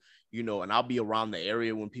around, you know, and I'll be around the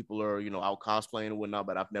area when people are, you know, out cosplaying and whatnot,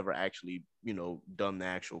 but I've never actually, you know, done the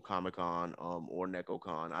actual Comic-Con or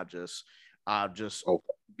NecoCon. I just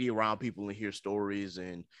be around people and hear stories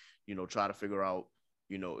and, you know, try to figure out,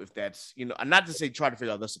 you know, if that's, you know, not to say try to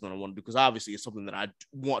figure out that's something I want to do, because obviously it's something that I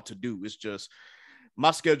want to do. It's just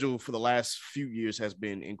my schedule for the last few years has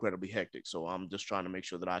been incredibly hectic. So I'm just trying to make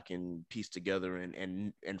sure that I can piece together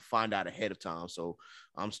and find out ahead of time. So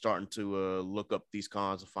I'm starting to look up these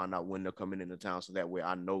cons and find out when they're coming into town. So that way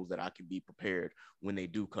I know that I can be prepared when they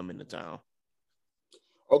do come into town.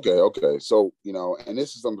 Okay. So, you know, and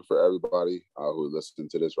this is something for everybody who is listening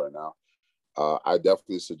to this right now. I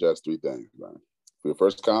definitely suggest 3 things, man. For your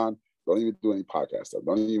first con, don't even do any podcast stuff.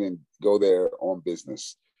 Don't even go there on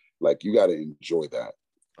business. Like, you got to enjoy that.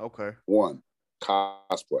 Okay. 1,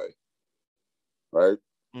 cosplay, right?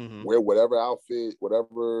 Mm-hmm. Wear whatever outfit,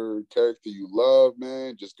 whatever character you love,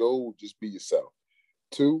 man. Just go, just be yourself.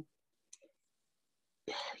 2,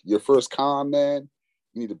 your first con, man,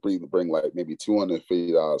 you need to bring like maybe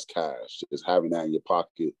 $250 cash. Just having that in your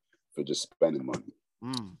pocket for just spending money.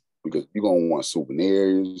 Because you're going to want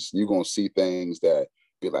souvenirs. You're going to see things that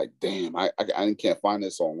be like, damn, I can't find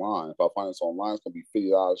this online. If I find this online, it's gonna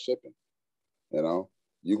be $50 shipping. You know,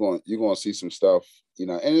 you're gonna see some stuff, you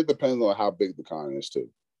know, and it depends on how big the con is too.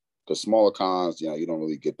 Because smaller cons, you know, you don't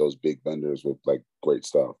really get those big vendors with like great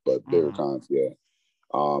stuff, but bigger cons, yeah.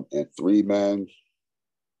 And 3, man,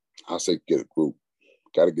 I say get a group.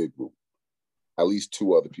 Gotta get a group. At least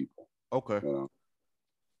 2 other people. Okay. You know,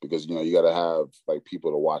 because, you know, you gotta have like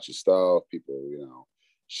people to watch your stuff, people, you know,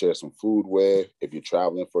 share some food with. If you're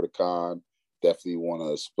traveling for the con, definitely want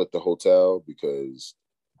to split the hotel because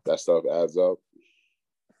that stuff adds up.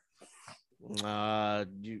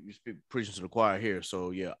 You speak preaching to the choir here,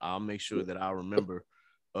 so yeah, I'll make sure that I remember.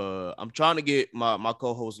 I'm trying to get my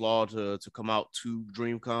co-host Law to come out to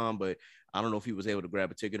DreamCon, but I don't know if he was able to grab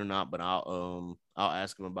a ticket or not. But I'll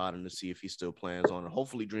ask him about it to see if he still plans on it.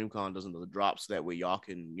 Hopefully DreamCon doesn't drop, so that way y'all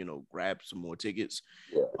can, you know, grab some more tickets.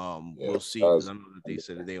 We'll see, because I know that they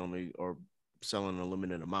said that they only are selling a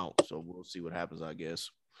limited amount, so we'll see what happens, I guess.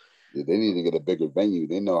 Yeah, they need to get a bigger venue.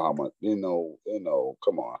 They know how much. They know. They know.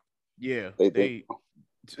 Come on. Yeah,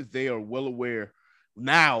 they are well aware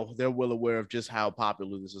now. They're well aware of just how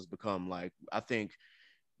popular this has become. Like, I think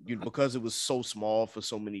because it was so small for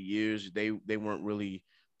so many years, they weren't really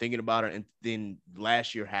thinking about it. And then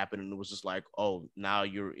last year happened, and it was just like, oh, now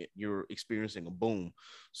you're experiencing a boom.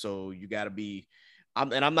 So you got to be.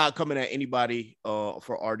 I'm not coming at anybody for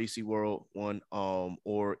RDC World One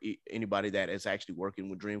or anybody that is actually working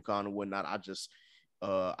with DreamCon or whatnot.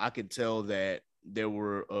 I could tell that there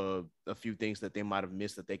were a few things that they might have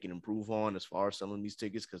missed that they can improve on as far as selling these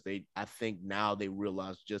tickets, because I think now they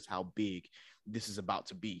realize just how big this is about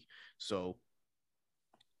to be. So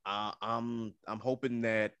I'm hoping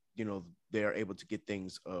that they're able to get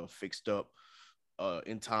things fixed up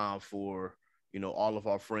in time for all of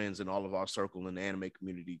our friends and all of our circle in the anime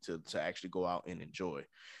community to actually go out and enjoy.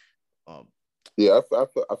 Yeah, I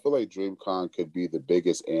feel like DreamCon could be the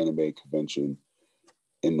biggest anime convention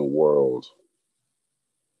in the world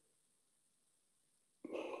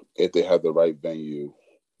if they have the right venue.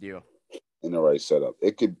 Yeah. In the right setup.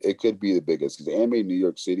 It could be the biggest, because Anime New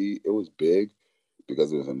York City, it was big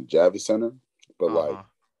because it was in the Javits Center, but like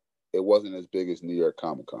it wasn't as big as New York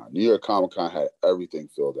Comic Con. New York Comic Con had everything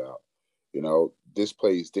filled out. This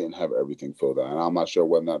place didn't have everything filled out, and I'm not sure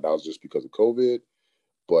whether or not that was just because of COVID.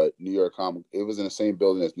 But New York Comic, it was in the same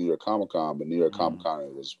building as New York Comic Con, but New York Comic Con,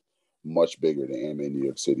 it was much bigger than Anime New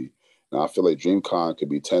York City. Now I feel like DreamCon could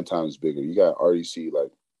be 10 times bigger. You got RDC,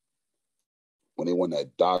 like when they won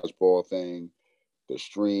that dodgeball thing, the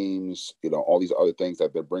streams, all these other things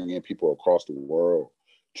that they're bringing in people across the world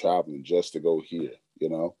traveling just to go here,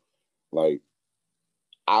 like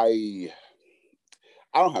I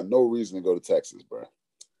don't have no reason to go to Texas, bro.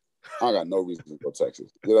 I got no reason to go to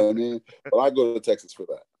Texas. You know what I mean? But I go to Texas for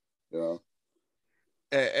that,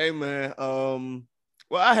 Hey man,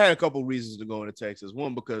 well, I had a couple reasons to go into Texas.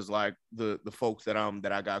 One, because like the folks that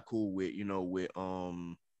I got cool with,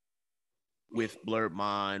 with Blurred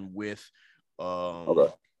Mind, with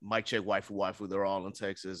Mike Check Waifu, they're all in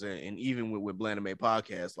Texas, and even with Blandame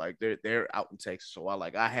podcast, like they're out in Texas. So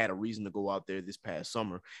I had a reason to go out there this past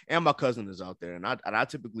summer, and my cousin is out there, and I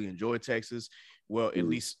typically enjoy Texas. Well, at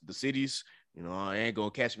least the cities. I ain't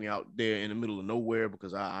gonna catch me out there in the middle of nowhere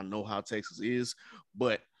because I know how Texas is,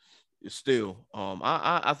 but still,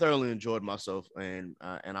 I thoroughly enjoyed myself, and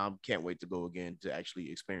I can't wait to go again to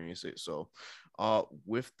actually experience it. So,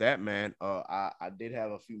 with that, man, I did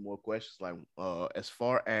have a few more questions, like as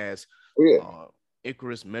far as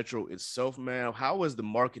Icarus Metro itself, man. How has the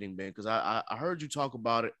marketing been? Because I heard you talk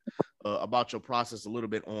about it, about your process a little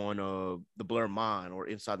bit on the Blurred Mind, or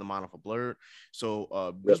Inside the Mind of a Blurred.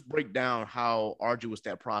 So just break down how arduous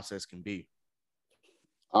that process can be.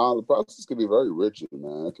 The process can be very rigid,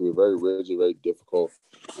 man. It can be very rigid, very difficult,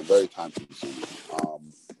 and very time consuming.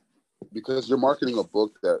 Because you're marketing a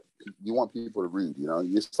book that you want people to read.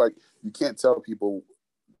 It's like you can't tell people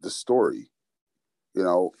the story,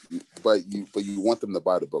 but you want them to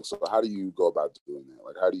buy the book. So how do you go about doing that?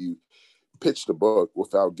 Like, how do you pitch the book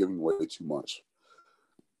without giving away too much?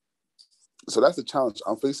 So that's the challenge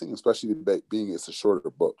I'm facing, especially being it's a shorter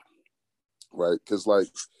book, right? Because like,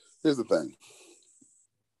 here's the thing.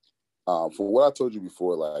 For what I told you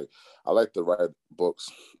before, like I like to write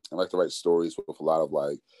books. I like to write stories with a lot of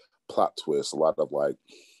like plot twists, a lot of like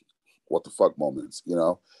what the fuck moments,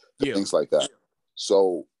 things like that.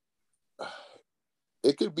 So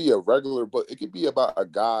it could be a regular book. It could be about a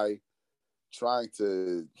guy trying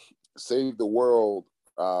to save the world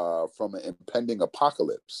from an impending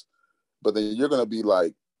apocalypse. But then you're going to be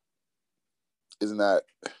like, isn't that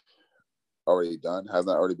already done? Hasn't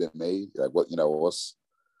that already been made? Like but you're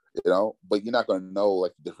not going to know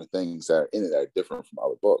like the different things that are in it that are different from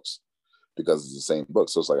other books because it's the same book.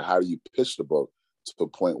 So it's like, how do you pitch the book to a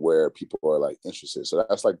point where people are like interested? So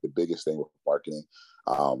that's like the biggest thing with marketing.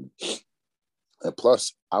 And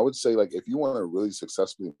plus, I would say like if you want to really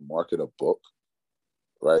successfully market a book,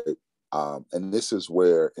 right? And this is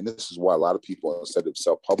why a lot of people, instead of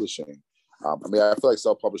self-publishing, I feel like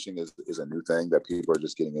self-publishing is a new thing that people are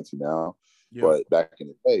just getting into now. Yeah. But back in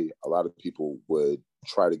the day, a lot of people would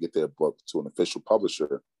try to get their book to an official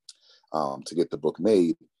publisher to get the book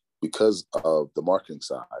made because of the marketing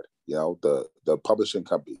side. The publishing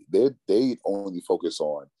company, they only focus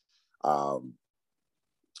on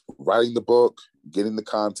writing the book, getting the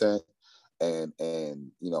content, and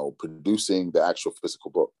producing the actual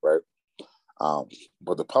physical book, right?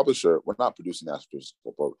 But the publisher, we're not producing the actual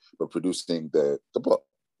physical book, but producing the book.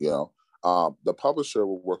 The publisher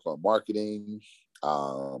will work on marketing,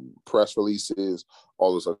 press releases,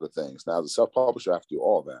 all those other things. Now, the self-publisher have to do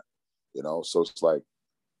all that. So it's like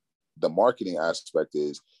the marketing aspect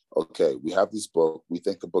is, okay, we have this book. We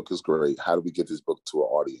think the book is great. How do we get this book to our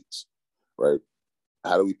audience, right?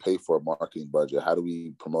 How do we pay for a marketing budget? How do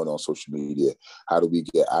we promote on social media? How do we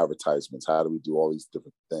get advertisements? How do we do all these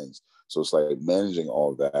different things? So it's like managing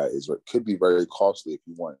all of that is what could be very costly if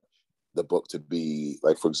you want the book to be,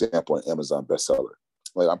 like, for example, an Amazon bestseller.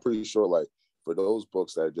 Like, I'm pretty sure, like, for those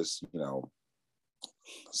books that are just,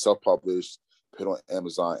 self-published, put on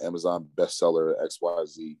Amazon bestseller,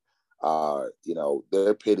 XYZ,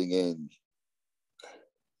 they're pitting in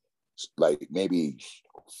like maybe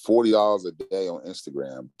 $40 a day on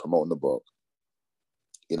Instagram promoting the book,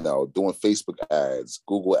 doing Facebook ads,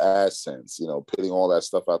 Google AdSense, putting all that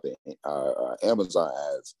stuff out there, Amazon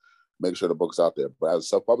ads, make sure the book's out there. But as a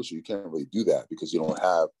self-publisher, you can't really do that because you don't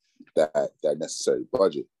have that necessary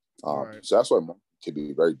budget. Right. So that's why it can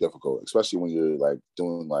be very difficult, especially when you're like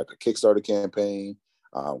doing like a Kickstarter campaign,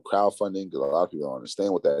 crowdfunding, because a lot of people don't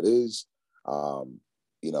understand what that is.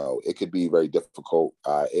 It could be very difficult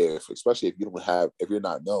especially if you're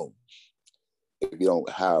not known, if you don't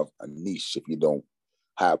have a niche, if you don't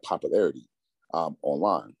have popularity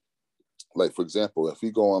online. Like, for example, if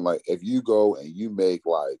you go and you make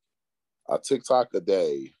like a TikTok a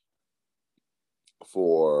day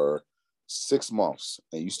for 6 months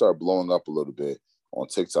and you start blowing up a little bit on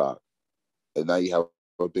TikTok, and now you have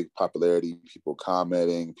a big popularity, people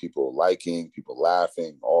commenting, people liking, people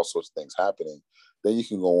laughing, all sorts of things happening, then you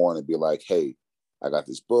can go on and be like, hey, I got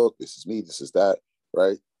this book, this is me, this is that,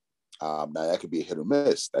 right? Now that could be a hit or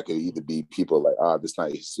miss. That could either be people like, this is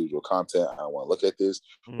not his usual content, I don't want to look at this.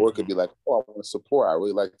 Or it could be like, I want to support, I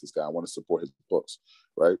really like this guy, I want to support his books,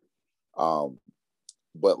 right?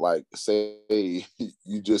 But like, say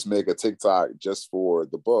you just make a TikTok just for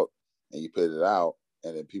the book and you put it out,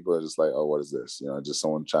 and then people are just like, oh, what is this? Just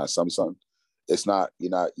someone trying to sell me something. It's not, you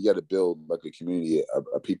got to build like a community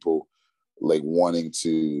of people like wanting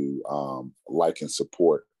to like and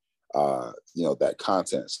support that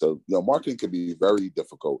content. So marketing can be very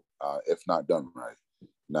difficult if not done right.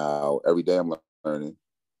 Now every day I'm learning,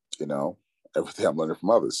 every day I'm learning from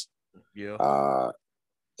others. Yeah.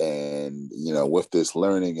 And with this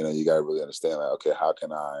learning, you got to really understand, like, okay, how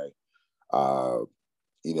can I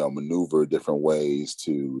maneuver different ways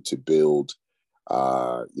to build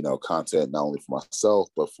content, not only for myself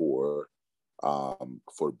but for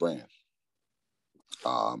the brand.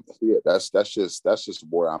 So yeah, that's just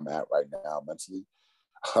where I'm at right now mentally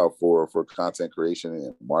for content creation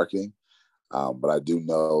and marketing. But I do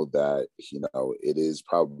know that it is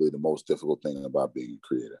probably the most difficult thing about being a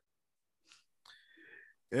creator.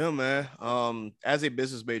 Yeah, man. As a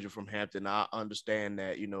business major from Hampton, I understand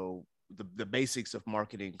that the basics of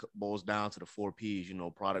marketing boils down to the 4 P's,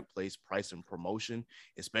 product, place, price, and promotion,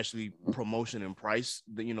 especially promotion and price.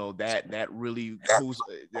 That really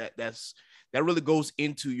that really goes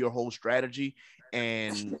into your whole strategy.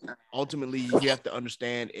 And ultimately you have to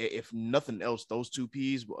understand, if nothing else, those 2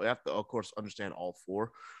 P's, but you have to, of course, understand all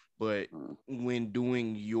 4. But when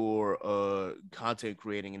doing your content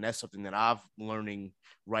creating, and that's something that I've learning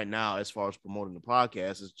right now as far as promoting the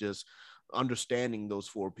podcast, is just understanding those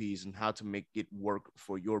 4 P's and how to make it work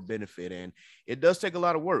for your benefit. And it does take a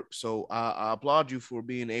lot of work. So I applaud you for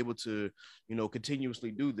being able to,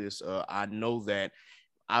 continuously do this. I know that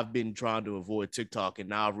I've been trying to avoid TikTok, and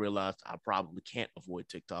now I've realized I probably can't avoid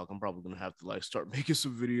TikTok. I'm probably gonna have to like start making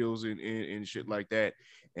some videos and shit like that,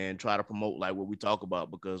 and try to promote like what we talk about,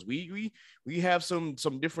 because we have some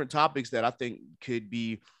different topics that I think could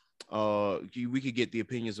be we could get the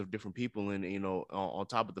opinions of different people, and on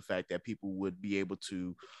top of the fact that people would be able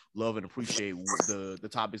to love and appreciate the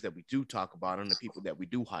topics that we do talk about and the people that we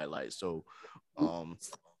do highlight. So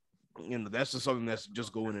that's just something that's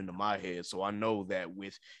just going into my head. So I know that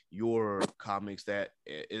with your comics, that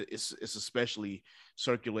it's especially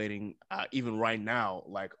circulating even right now,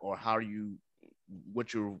 like, or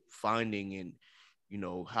what you're finding, and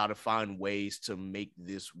how to find ways to make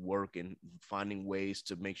this work, and finding ways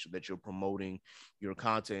to make sure that you're promoting your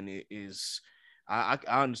content is, I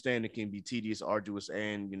understand it can be tedious, arduous,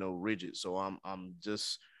 and rigid. So I'm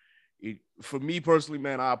just, for me personally,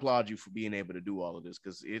 man, I applaud you for being able to do all of this,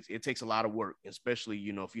 because it takes a lot of work, especially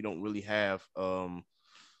if you don't really have the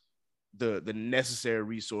necessary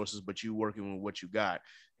resources, but you working with what you got.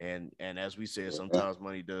 And as we said, sometimes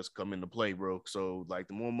money does come into play, bro. So like,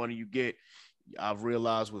 the more money you get, I've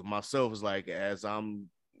realized with myself, is like, as I'm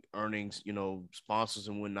earning, sponsors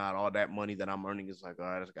and whatnot, all that money that I'm earning is like, all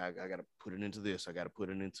right, I got to put it into this. I got to put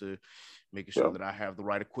it into making sure that I have the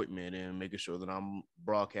right equipment, and making sure that I'm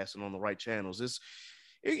broadcasting on the right channels.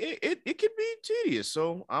 It can be tedious.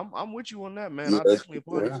 So I'm with you on that, man. I definitely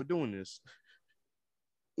applaud you for doing this.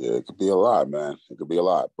 Yeah, it could be a lot, man. It could be a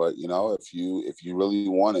lot. But you know, if you really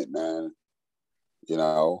want it, man, you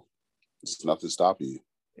know, there's nothing stopping you.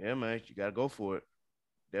 Yeah, man, you gotta go for it.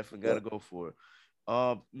 Definitely Yeah. gotta go for it.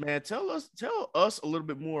 Man, tell us a little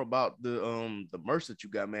bit more about the merch that you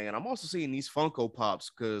got, man. And I'm also seeing these Funko Pops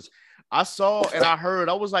because I saw and I heard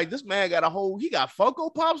I was like, this man got he got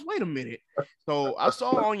Funko Pops. Wait a minute. So I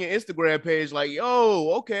saw on your Instagram page, like,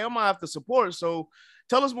 yo, okay, I'm gonna have to support. So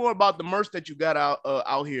tell us more about the merch that you got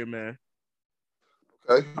out here, man.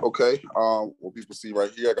 Okay. What people see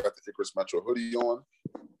right here, I got the Icarus Metro hoodie on.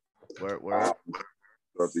 Where?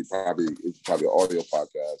 It's probably an audio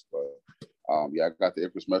podcast, but yeah, I got the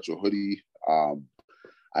Icarus Metro hoodie.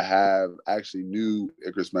 I have actually new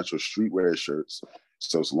Icarus Metro streetwear shirts,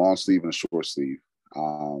 so it's long sleeve and a short sleeve.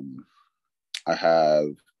 I have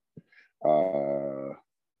a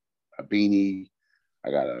beanie. I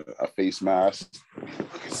got a face mask.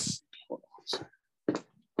 Hold on.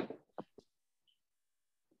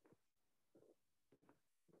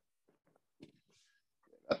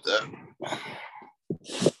 Got that.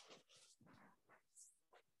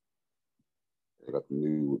 I got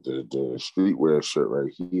the streetwear shirt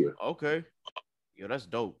right here. Okay. Yo, that's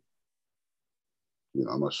dope. You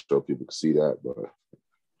know, I'm not sure if people can see that, but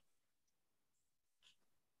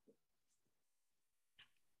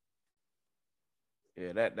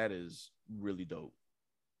Yeah, that is really dope.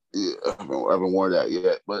 yeah, I haven't worn that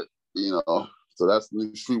yet. But you know, so that's the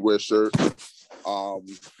new streetwear shirt. I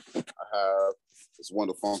have it's one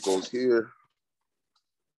of the Funkos here.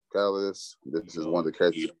 Catalyst. This is one of the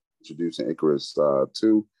characters introducing Icarus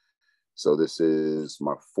 2. So this is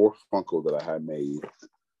my 4th Funko that I had made.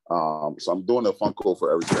 So I'm doing a Funko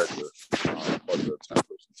for every character, part of the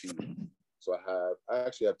 10-person team. So I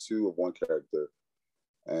actually have 2 of one character,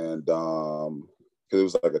 and because it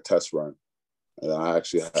was like a test run, and I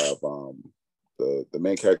actually have the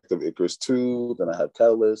main character of Icarus 2. Then I have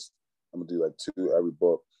Catalyst. I'm gonna do like 2 every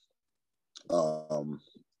book.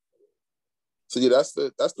 So yeah, that's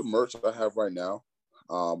the merch I have right now.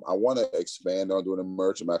 I want to expand on doing the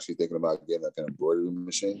merch. I'm actually thinking about getting like an embroidery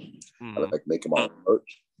machine. I like making my own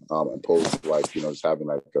merch, and post like, you know, just having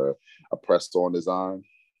like a pressed on design.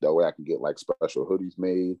 That way I can get like special hoodies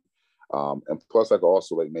made. And plus I can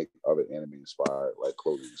also like make other anime inspired like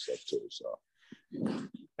clothing and stuff too. So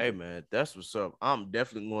Hey man, that's what's up. I'm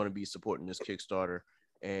definitely going to be supporting this Kickstarter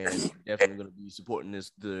and definitely going to be supporting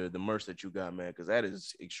the merch that you got, man, because that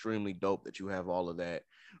is extremely dope that you have all of that.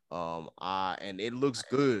 And it looks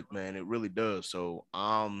good, man. It really does. So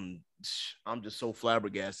I'm just so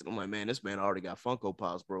flabbergasted. I'm like, man, this man already got Funko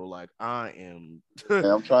Pops, bro. Like I am. and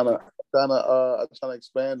I'm trying to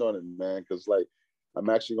expand on it, man, because like I'm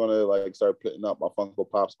actually gonna like start putting up my Funko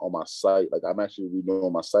Pops on my site. Like I'm actually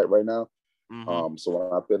redoing my site right now. Mm-hmm. So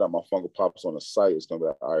when I put up my Funko Pops on the site, it's gonna be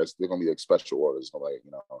like, all right, they're gonna be like special orders. It's gonna be like,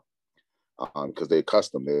 you know, because they're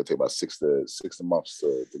custom. They'll take about 6 months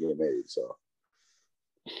to get made. So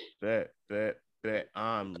Bet.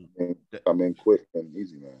 I'm in quick and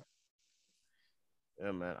easy, man.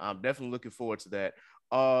 Yeah, man. I'm definitely looking forward to that.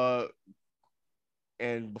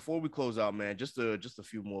 And before we close out, man, just a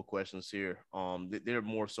few more questions here. They're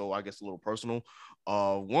more so, I guess, a little personal.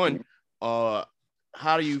 One,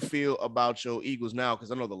 how do you feel about your Eagles now?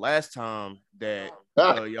 Because I know the last time that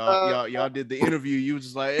y'all did the interview, you was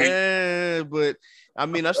just like, but I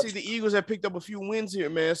mean, I see the Eagles have picked up a few wins here,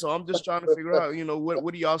 man. So I'm just trying to figure out, you know,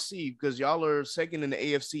 what do y'all see? Because y'all are second in the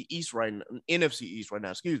AFC East right now, NFC East right now.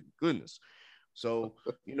 Excuse me, goodness. So,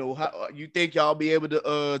 you know, how you think y'all be able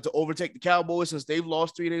to overtake the Cowboys since they've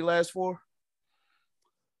lost 3 of their last 4?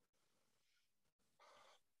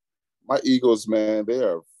 My Eagles, man, they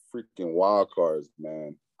are freaking wild cards,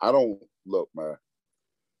 man. I don't look, man.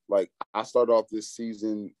 Like I started off this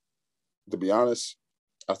season, to be honest,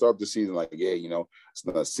 I started the season like, yeah, you know, it's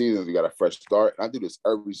another season. We got a fresh start. And I do this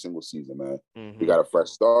every single season, man. Mm-hmm. We got a fresh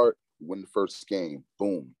start, win the first game,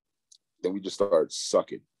 boom. Then we just start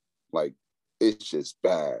sucking. Like, it's just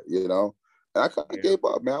bad, you know? And I kind of gave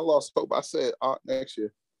up, man. I lost hope. I said, next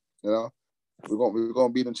year, you know, we're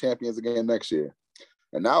gonna be the champions again next year.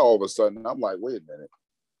 And now all of a sudden, I'm like, wait a minute.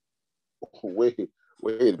 Wait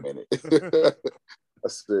a minute. I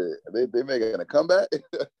said, they making a comeback?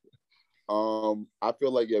 I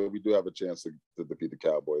feel like, yeah, we do have a chance to defeat the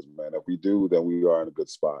Cowboys, man. If we do, then we are in a good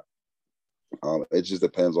spot. It just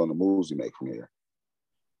depends on the moves we make from here.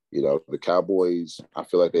 You know, the Cowboys, I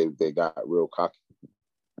feel like they got real cocky.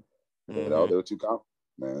 You know, they were too confident,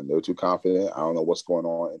 man. They were too confident. I don't know what's going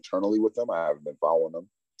on internally with them. I haven't been following them.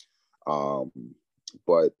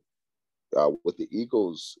 But with the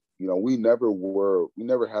Eagles, you know, we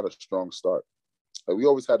never had a strong start. Like, we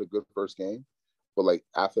always had a good first game, but like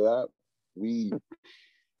after that,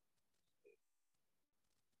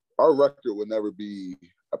 our record would never be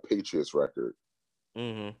a Patriots record.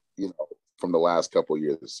 Mm-hmm. You know, from the last couple of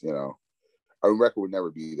years, you know, our record would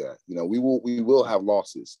never be that. You know, we will have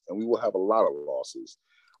losses, and we will have a lot of losses,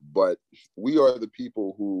 but we are the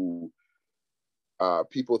people who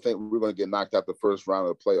people think we're going to get knocked out the first round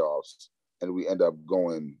of the playoffs, and we end up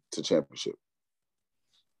going to championship.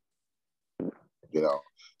 You know,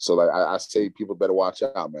 so like I say, people better watch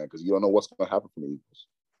out, man, because you don't know what's going to happen from the Eagles.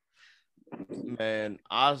 Man,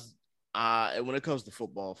 when it comes to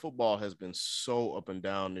football has been so up and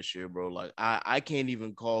down this year, bro. Like I can't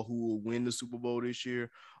even call who will win the Super Bowl this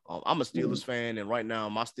year. I'm a Steelers fan, and right now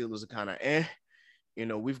my Steelers are kind of You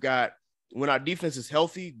know, we've got when our defense is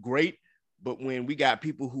healthy, great, but when we got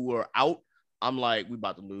people who are out, I'm like, we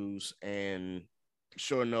about to lose. And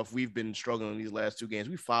sure enough, we've been struggling these last two games.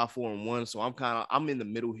 We 5-4-1, so I'm in the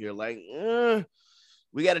middle here. Like,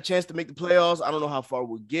 we got a chance to make the playoffs. I don't know how far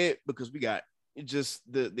we'll get because we got just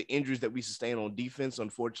the injuries that we sustain on defense.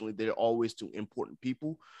 Unfortunately, they're always to important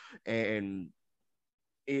people, and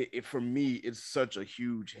it for me, it's such a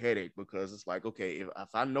huge headache because it's like, okay, if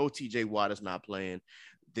I know TJ Watt is not playing,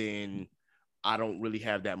 then I don't really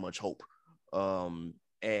have that much hope.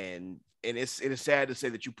 And it's sad to say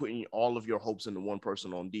that you're putting all of your hopes into one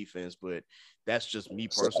person on defense, but that's just me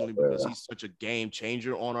personally because he's such a game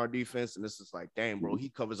changer on our defense. And this is like, damn, bro, he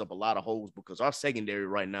covers up a lot of holes because our secondary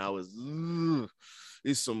right now is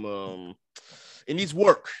some it needs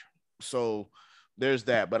work. So there's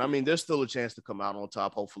that. But I mean, there's still a chance to come out on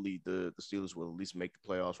top. Hopefully the Steelers will at least make the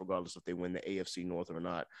playoffs, regardless if they win the AFC North or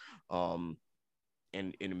not.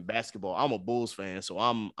 And in basketball, I'm a Bulls fan, so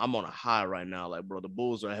I'm on a high right now. Like, bro, the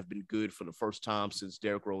Bulls have been good for the first time since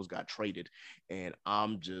Derrick Rose got traded, and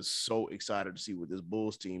I'm just so excited to see what this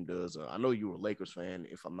Bulls team does. I know you're a Lakers fan,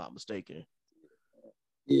 if I'm not mistaken.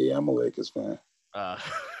 Yeah, I'm a Lakers fan. Yeah.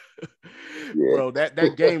 Bro,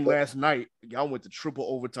 that game last night, y'all went to triple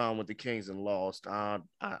overtime with the Kings and lost. I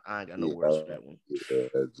ain't got no words for that one.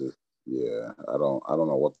 I don't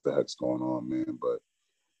know what the heck's going on, man, but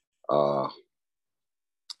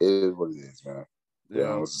it is what it is, man.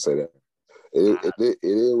 Yeah, let's say that. It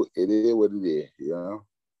is what it is, you know?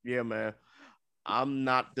 Yeah, man. I'm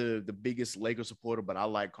not the biggest Lakers supporter, but I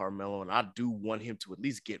like Carmelo, and I do want him to at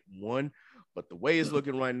least get one. But the way it's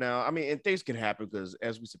looking right now, I mean, and things can happen because,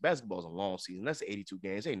 as we said, basketball is a long season. That's 82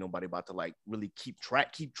 games. Ain't nobody about to like really keep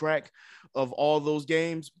track of all those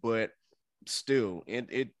games. But still,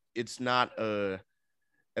 it's not at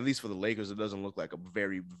least for the Lakers, it doesn't look like a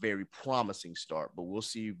very, very promising start. But we'll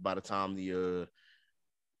see by the time the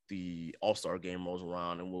All-Star game rolls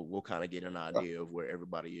around, and we'll kind of get an idea of where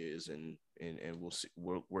everybody is, and we'll see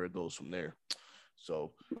where it goes from there.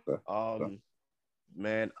 So,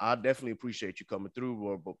 man, I definitely appreciate you coming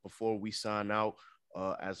through. But before we sign out,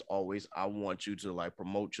 as always, I want you to like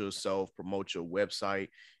promote yourself, promote your website,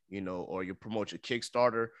 or you promote your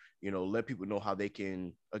Kickstarter, let people know how they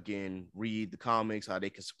can, again, read the comics, how they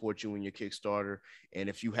can support you in your Kickstarter. And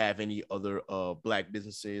if you have any other Black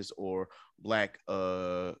businesses or Black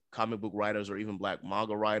comic book writers or even Black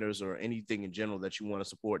manga writers or anything in general that you want to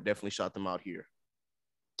support, definitely shout them out here.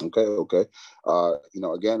 Okay.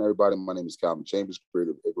 Again, everybody, my name is Calvin Chambers,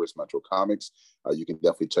 creator of Icarus Metro Comics. You can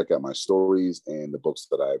definitely check out my stories and the books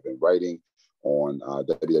that I've been writing on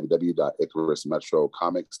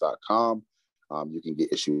www.icarusmetrocomics.com. You can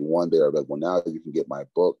get issue 1 there available now. You can get my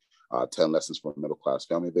book, 10 Lessons for a Middle Class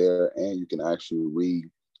Family there. And you can actually read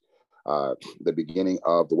the beginning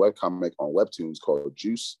of the webcomic on Webtoons called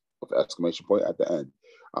Juice with exclamation point at the end.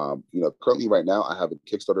 Currently right now I have a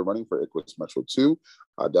Kickstarter running for Icarus Metro 2.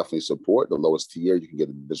 Definitely support the lowest tier. You can get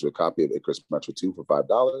a digital copy of Icarus Metro 2 for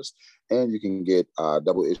 $5, and you can get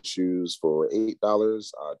double issues for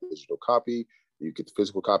 $8, digital copy. You get the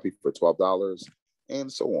physical copy for $12,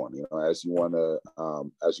 and so on. As you want to,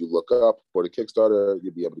 as you look up for the Kickstarter,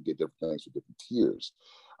 you'll be able to get different things for different tiers.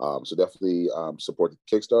 So definitely support the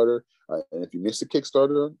Kickstarter. And if you miss the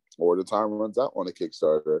Kickstarter or the time runs out on the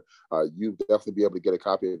Kickstarter, you definitely be able to get a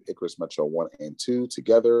copy of Icarus Metro 1 and 2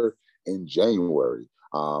 together in January.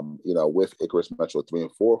 With Icarus Metro 3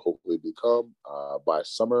 and 4, hopefully become by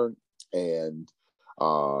summer and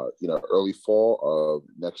early fall of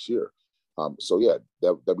next year.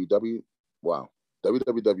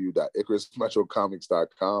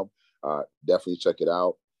 www.icarusmetrocomics.com. Definitely check it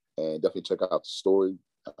out, and definitely check out the story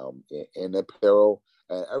and apparel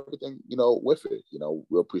and everything with it.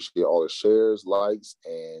 We appreciate all the shares, likes,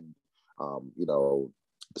 and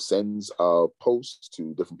sends posts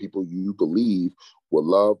to different people you believe will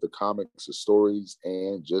love the comics, the stories,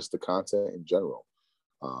 and just the content in general.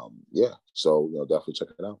 Yeah, so definitely check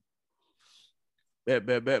it out.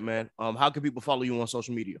 Bet, man. How can people follow you on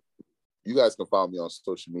social media? You guys can follow me on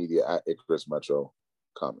social media at Icarus Metro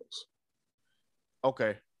Comics.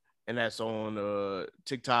 Okay, and that's on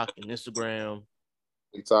TikTok and Instagram.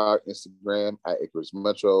 TikTok, Instagram at Icarus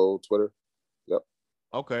Metro, Twitter. Yep.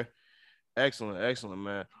 Okay, excellent,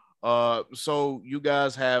 man. So you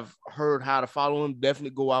guys have heard how to follow him.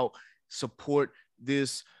 Definitely go out, support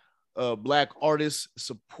this Black artist,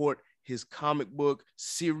 support his comic book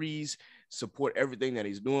series, support everything that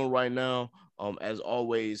he's doing right now. As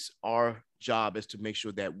always, our job is to make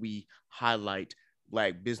sure that we highlight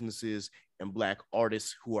Black businesses and Black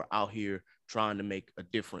artists who are out here trying to make a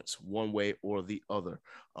difference one way or the other.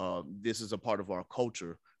 This is a part of our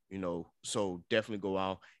culture, so definitely go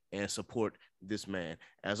out and support this man.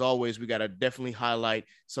 As always, we got to definitely highlight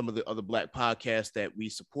some of the other Black podcasts that we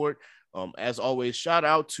support. As always, shout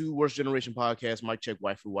out to Worst Generation Podcast, Mic Check,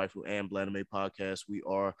 Waifu, and Blaname Podcast. We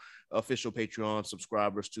are official Patreon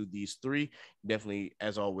subscribers to these three. Definitely,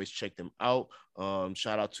 as always, check them out.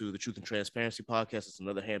 Shout out to the Truth and Transparency Podcast. It's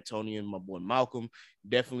another Hamptonian, my boy Malcolm.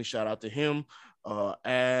 Definitely shout out to him.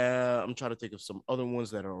 And I'm trying to think of some other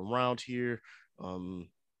ones that are around here.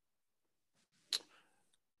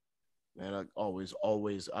 Man, I always,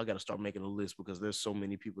 I got to start making a list because there's so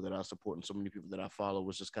many people that I support and so many people that I follow.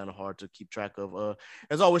 It's just kind of hard to keep track of.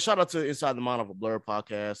 As always, shout out to Inside the Mind of a Blur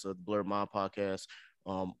podcast, the Blur Mind podcast.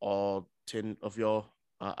 All 10 of y'all,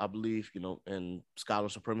 I believe, and Scholar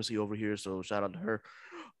Supremacy over here. So shout out to her.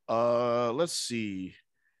 Let's see.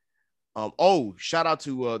 Shout out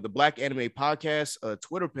to the Black Anime Podcast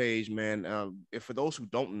Twitter page, man. If for those who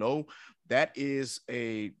don't know, that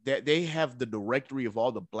they have the directory of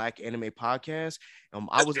all the Black anime podcasts.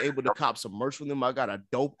 I was able to cop some merch from them. I got a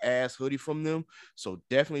dope ass hoodie from them, so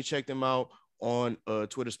definitely check them out on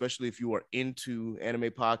Twitter, especially if you are into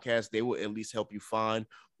anime podcasts. They will at least help you find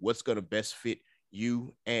what's gonna best fit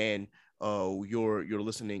you and your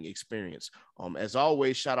listening experience. As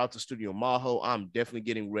always, shout out to Studio Maho. I'm definitely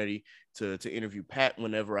getting ready to interview Pat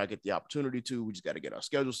whenever I get the opportunity to. We just got to get our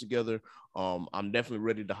schedules together. I'm definitely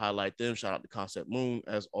ready to highlight them. Shout out to Concept Moon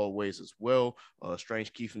as always as well.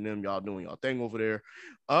 Strange Keith and them, y'all doing y'all thing over there.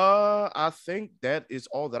 I think that is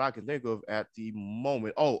all that I can think of at the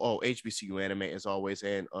moment. HBCU Anime as always,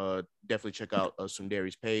 and definitely check out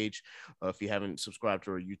Sundari's page. If you haven't subscribed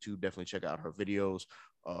to her YouTube, definitely check out her videos.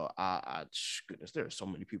 Goodness, there are so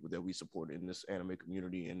many people that we support in this anime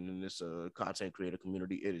community and in this content creator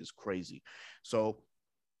community. It is crazy. So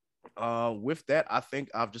with that, I think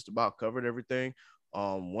I've just about covered everything.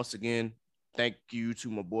 Once again, thank you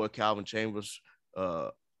to my boy Calvin Chambers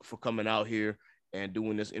for coming out here and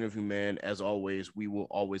doing this interview, man. As always, we will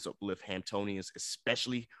always uplift Hamptonians,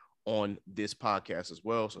 especially on this podcast as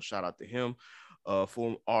well. So shout out to him.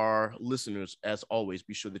 For our listeners, as always,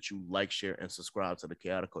 be sure that you like, share, and subscribe to the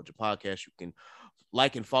Chaotic Culture Podcast. You can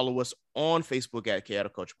like and follow us on Facebook at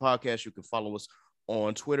Chaotic Culture Podcast. You can follow us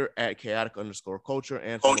on Twitter at chaotic_culture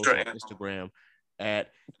and follow us on Instagram at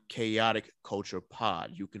Chaotic Culture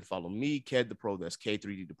Pod. You can follow me, Ked the Pro, that's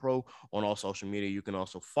K3D the Pro, on all social media. You can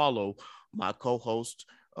also follow my co-host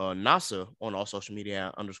Nasa on all social media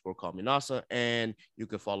at _call me Nasa, and you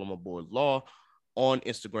can follow my boy Law on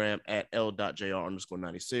Instagram at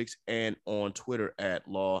L.JR_96 and on Twitter at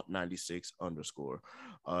Law96_.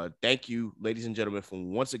 Thank you, ladies and gentlemen, for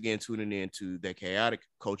once again tuning in to the Chaotic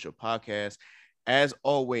Culture Podcast. As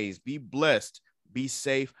always, be blessed, be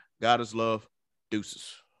safe. God is love.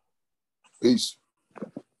 Deuces. Peace.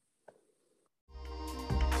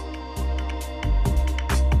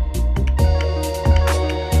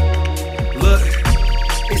 Look,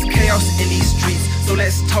 it's chaos in these streets. So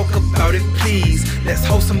let's talk about it, please. Let's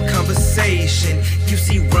hold some conversation. You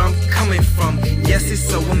see where I'm coming from. Yes, it's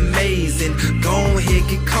so amazing. Go ahead,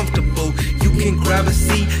 get comfortable. You can grab a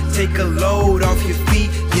seat, take a load off your feet.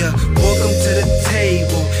 Yeah, welcome to the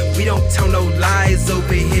table. We don't tell no lies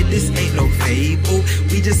over here. This ain't no fable.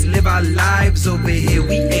 We just live our lives over here.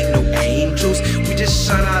 We ain't no angels. We just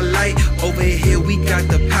shine our light over here. We got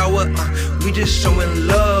the power. We just showing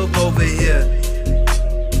love over here.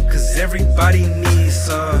 Everybody needs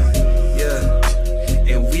some, yeah,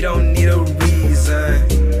 and we don't need a reason.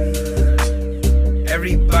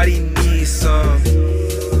 Everybody needs some,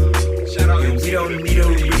 and we don't need a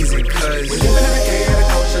reason, cause we're living in a chaotic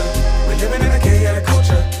culture. We're living in a chaotic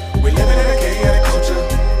culture. We're living in a chaotic culture.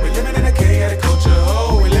 We're living in a chaotic culture.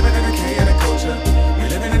 Oh, we're living in a chaotic culture. We're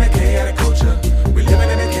living in a chaotic culture. We're living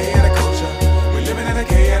in a chaotic culture. We're living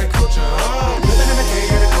in a chaotic culture. Oh, we're living in a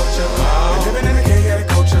chaotic culture. We're living in a chaotic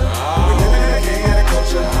culture. We're living in a chaotic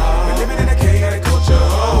culture. We're living in a chaotic culture.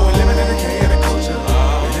 Oh, we're living in a chaotic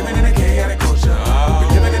culture.